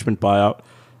management buyout.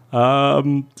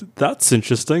 That's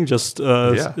interesting.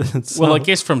 Well, I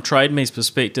guess from TradeMe's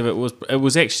perspective, it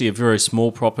was actually a very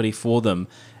small property for them,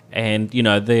 and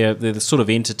they're the sort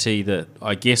of entity that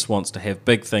I guess wants to have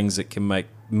big things that can make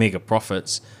mega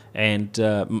profits. And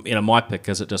my pick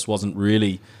is it just wasn't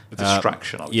really a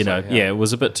distraction. I would say, it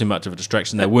was a bit too much of a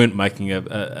distraction. They weren't making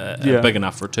a big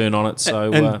enough return on it.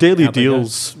 So and daily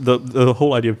deals, the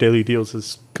whole idea of daily deals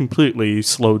is completely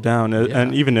slowed down.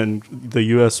 And even in the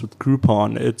US with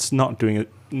Groupon, it's not doing it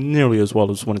nearly as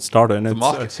well as when it started. And the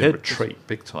market's in retreat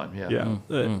big time.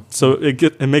 So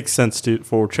it makes sense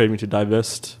for TradeMe to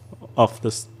divest off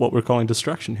this what we're calling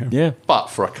distraction here. Yeah, but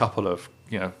for a couple of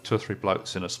 2 or 3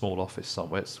 blokes in a small office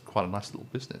somewhere, it's quite a nice little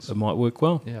business. It might work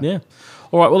well. Yeah.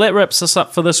 All right. Well, that wraps us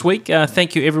up for this week.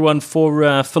 Thank you, everyone,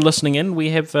 for listening in.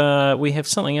 We have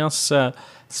something else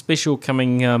special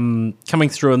coming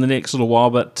through in the next little while,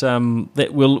 but that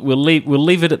we'll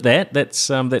leave it at that. That's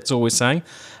all we're saying.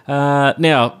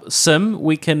 Now, Sim,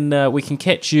 we can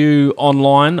catch you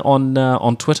online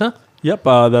on Twitter. Yep,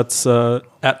 that's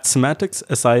at Semantics,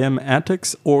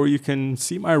 SIMantics, or you can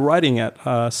see my writing at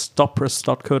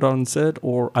stoppress.co.nz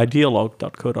or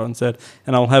idealog.co.nz,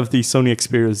 and I'll have the Sony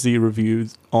Xperia Z review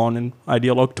on in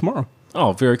Idealog tomorrow.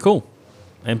 Oh, very cool.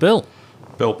 And Bill?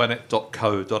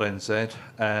 billbennett.co.nz,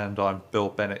 and I'm Bill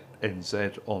Bennett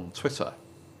NZ on Twitter.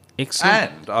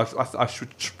 Excellent. And I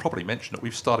should probably mention that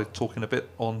we've started talking a bit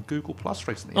on Google Plus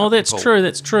recently. Oh, that's true.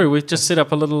 That's true. We've just set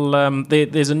up a little.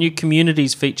 There's a new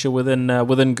communities feature within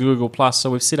Google Plus.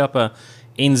 So we've set up a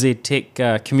NZ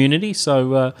Tech community.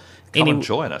 So come and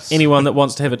join us. Anyone that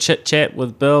wants to have a chit chat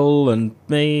with Bill and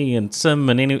me and Sim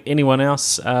and anyone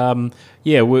else,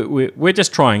 we're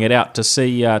just trying it out to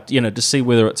see to see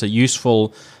whether it's a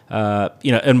useful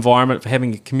environment for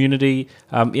having a community.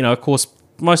 Of course,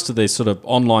 most of these sort of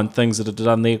online things that are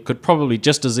done there could probably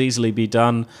just as easily be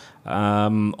done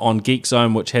on Geek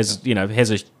Zone, which has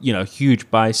a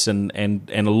huge base and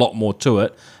a lot more to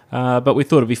it. But we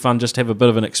thought it'd be fun just to have a bit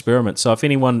of an experiment. So if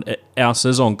anyone else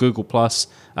is on Google Plus,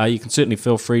 you can certainly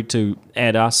feel free to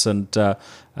add us and NZ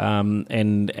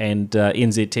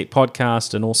Tech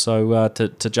Podcast, and also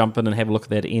to jump in and have a look at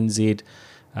that NZ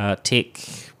Tech.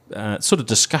 Sort of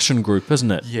discussion group,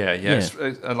 isn't it? Yeah.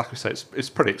 And like we say, it's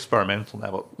pretty experimental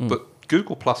now, but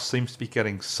Google Plus seems to be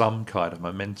getting some kind of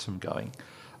momentum going.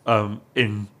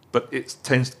 But it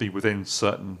tends to be within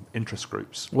certain interest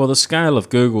groups. Well, the scale of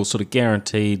Google sort of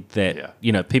guaranteed that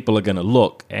people are going to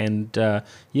look, and I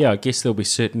guess there'll be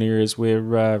certain areas where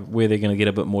they're going to get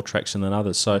a bit more traction than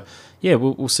others. So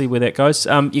we'll see where that goes.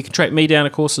 You can track me down,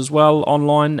 of course, as well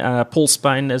online. Paul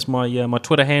Spain is my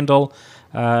Twitter handle.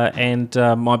 And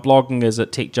my blogging is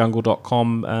at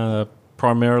techjungle.com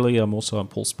primarily. I'm also on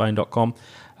paulspain.com.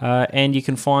 And you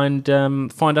can find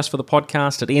us for the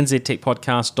podcast at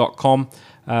nztechpodcast.com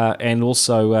and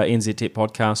also NZ Tech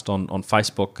Podcast on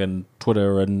Facebook and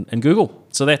Twitter and Google.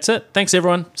 So that's it. Thanks,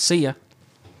 everyone. See ya.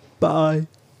 Bye.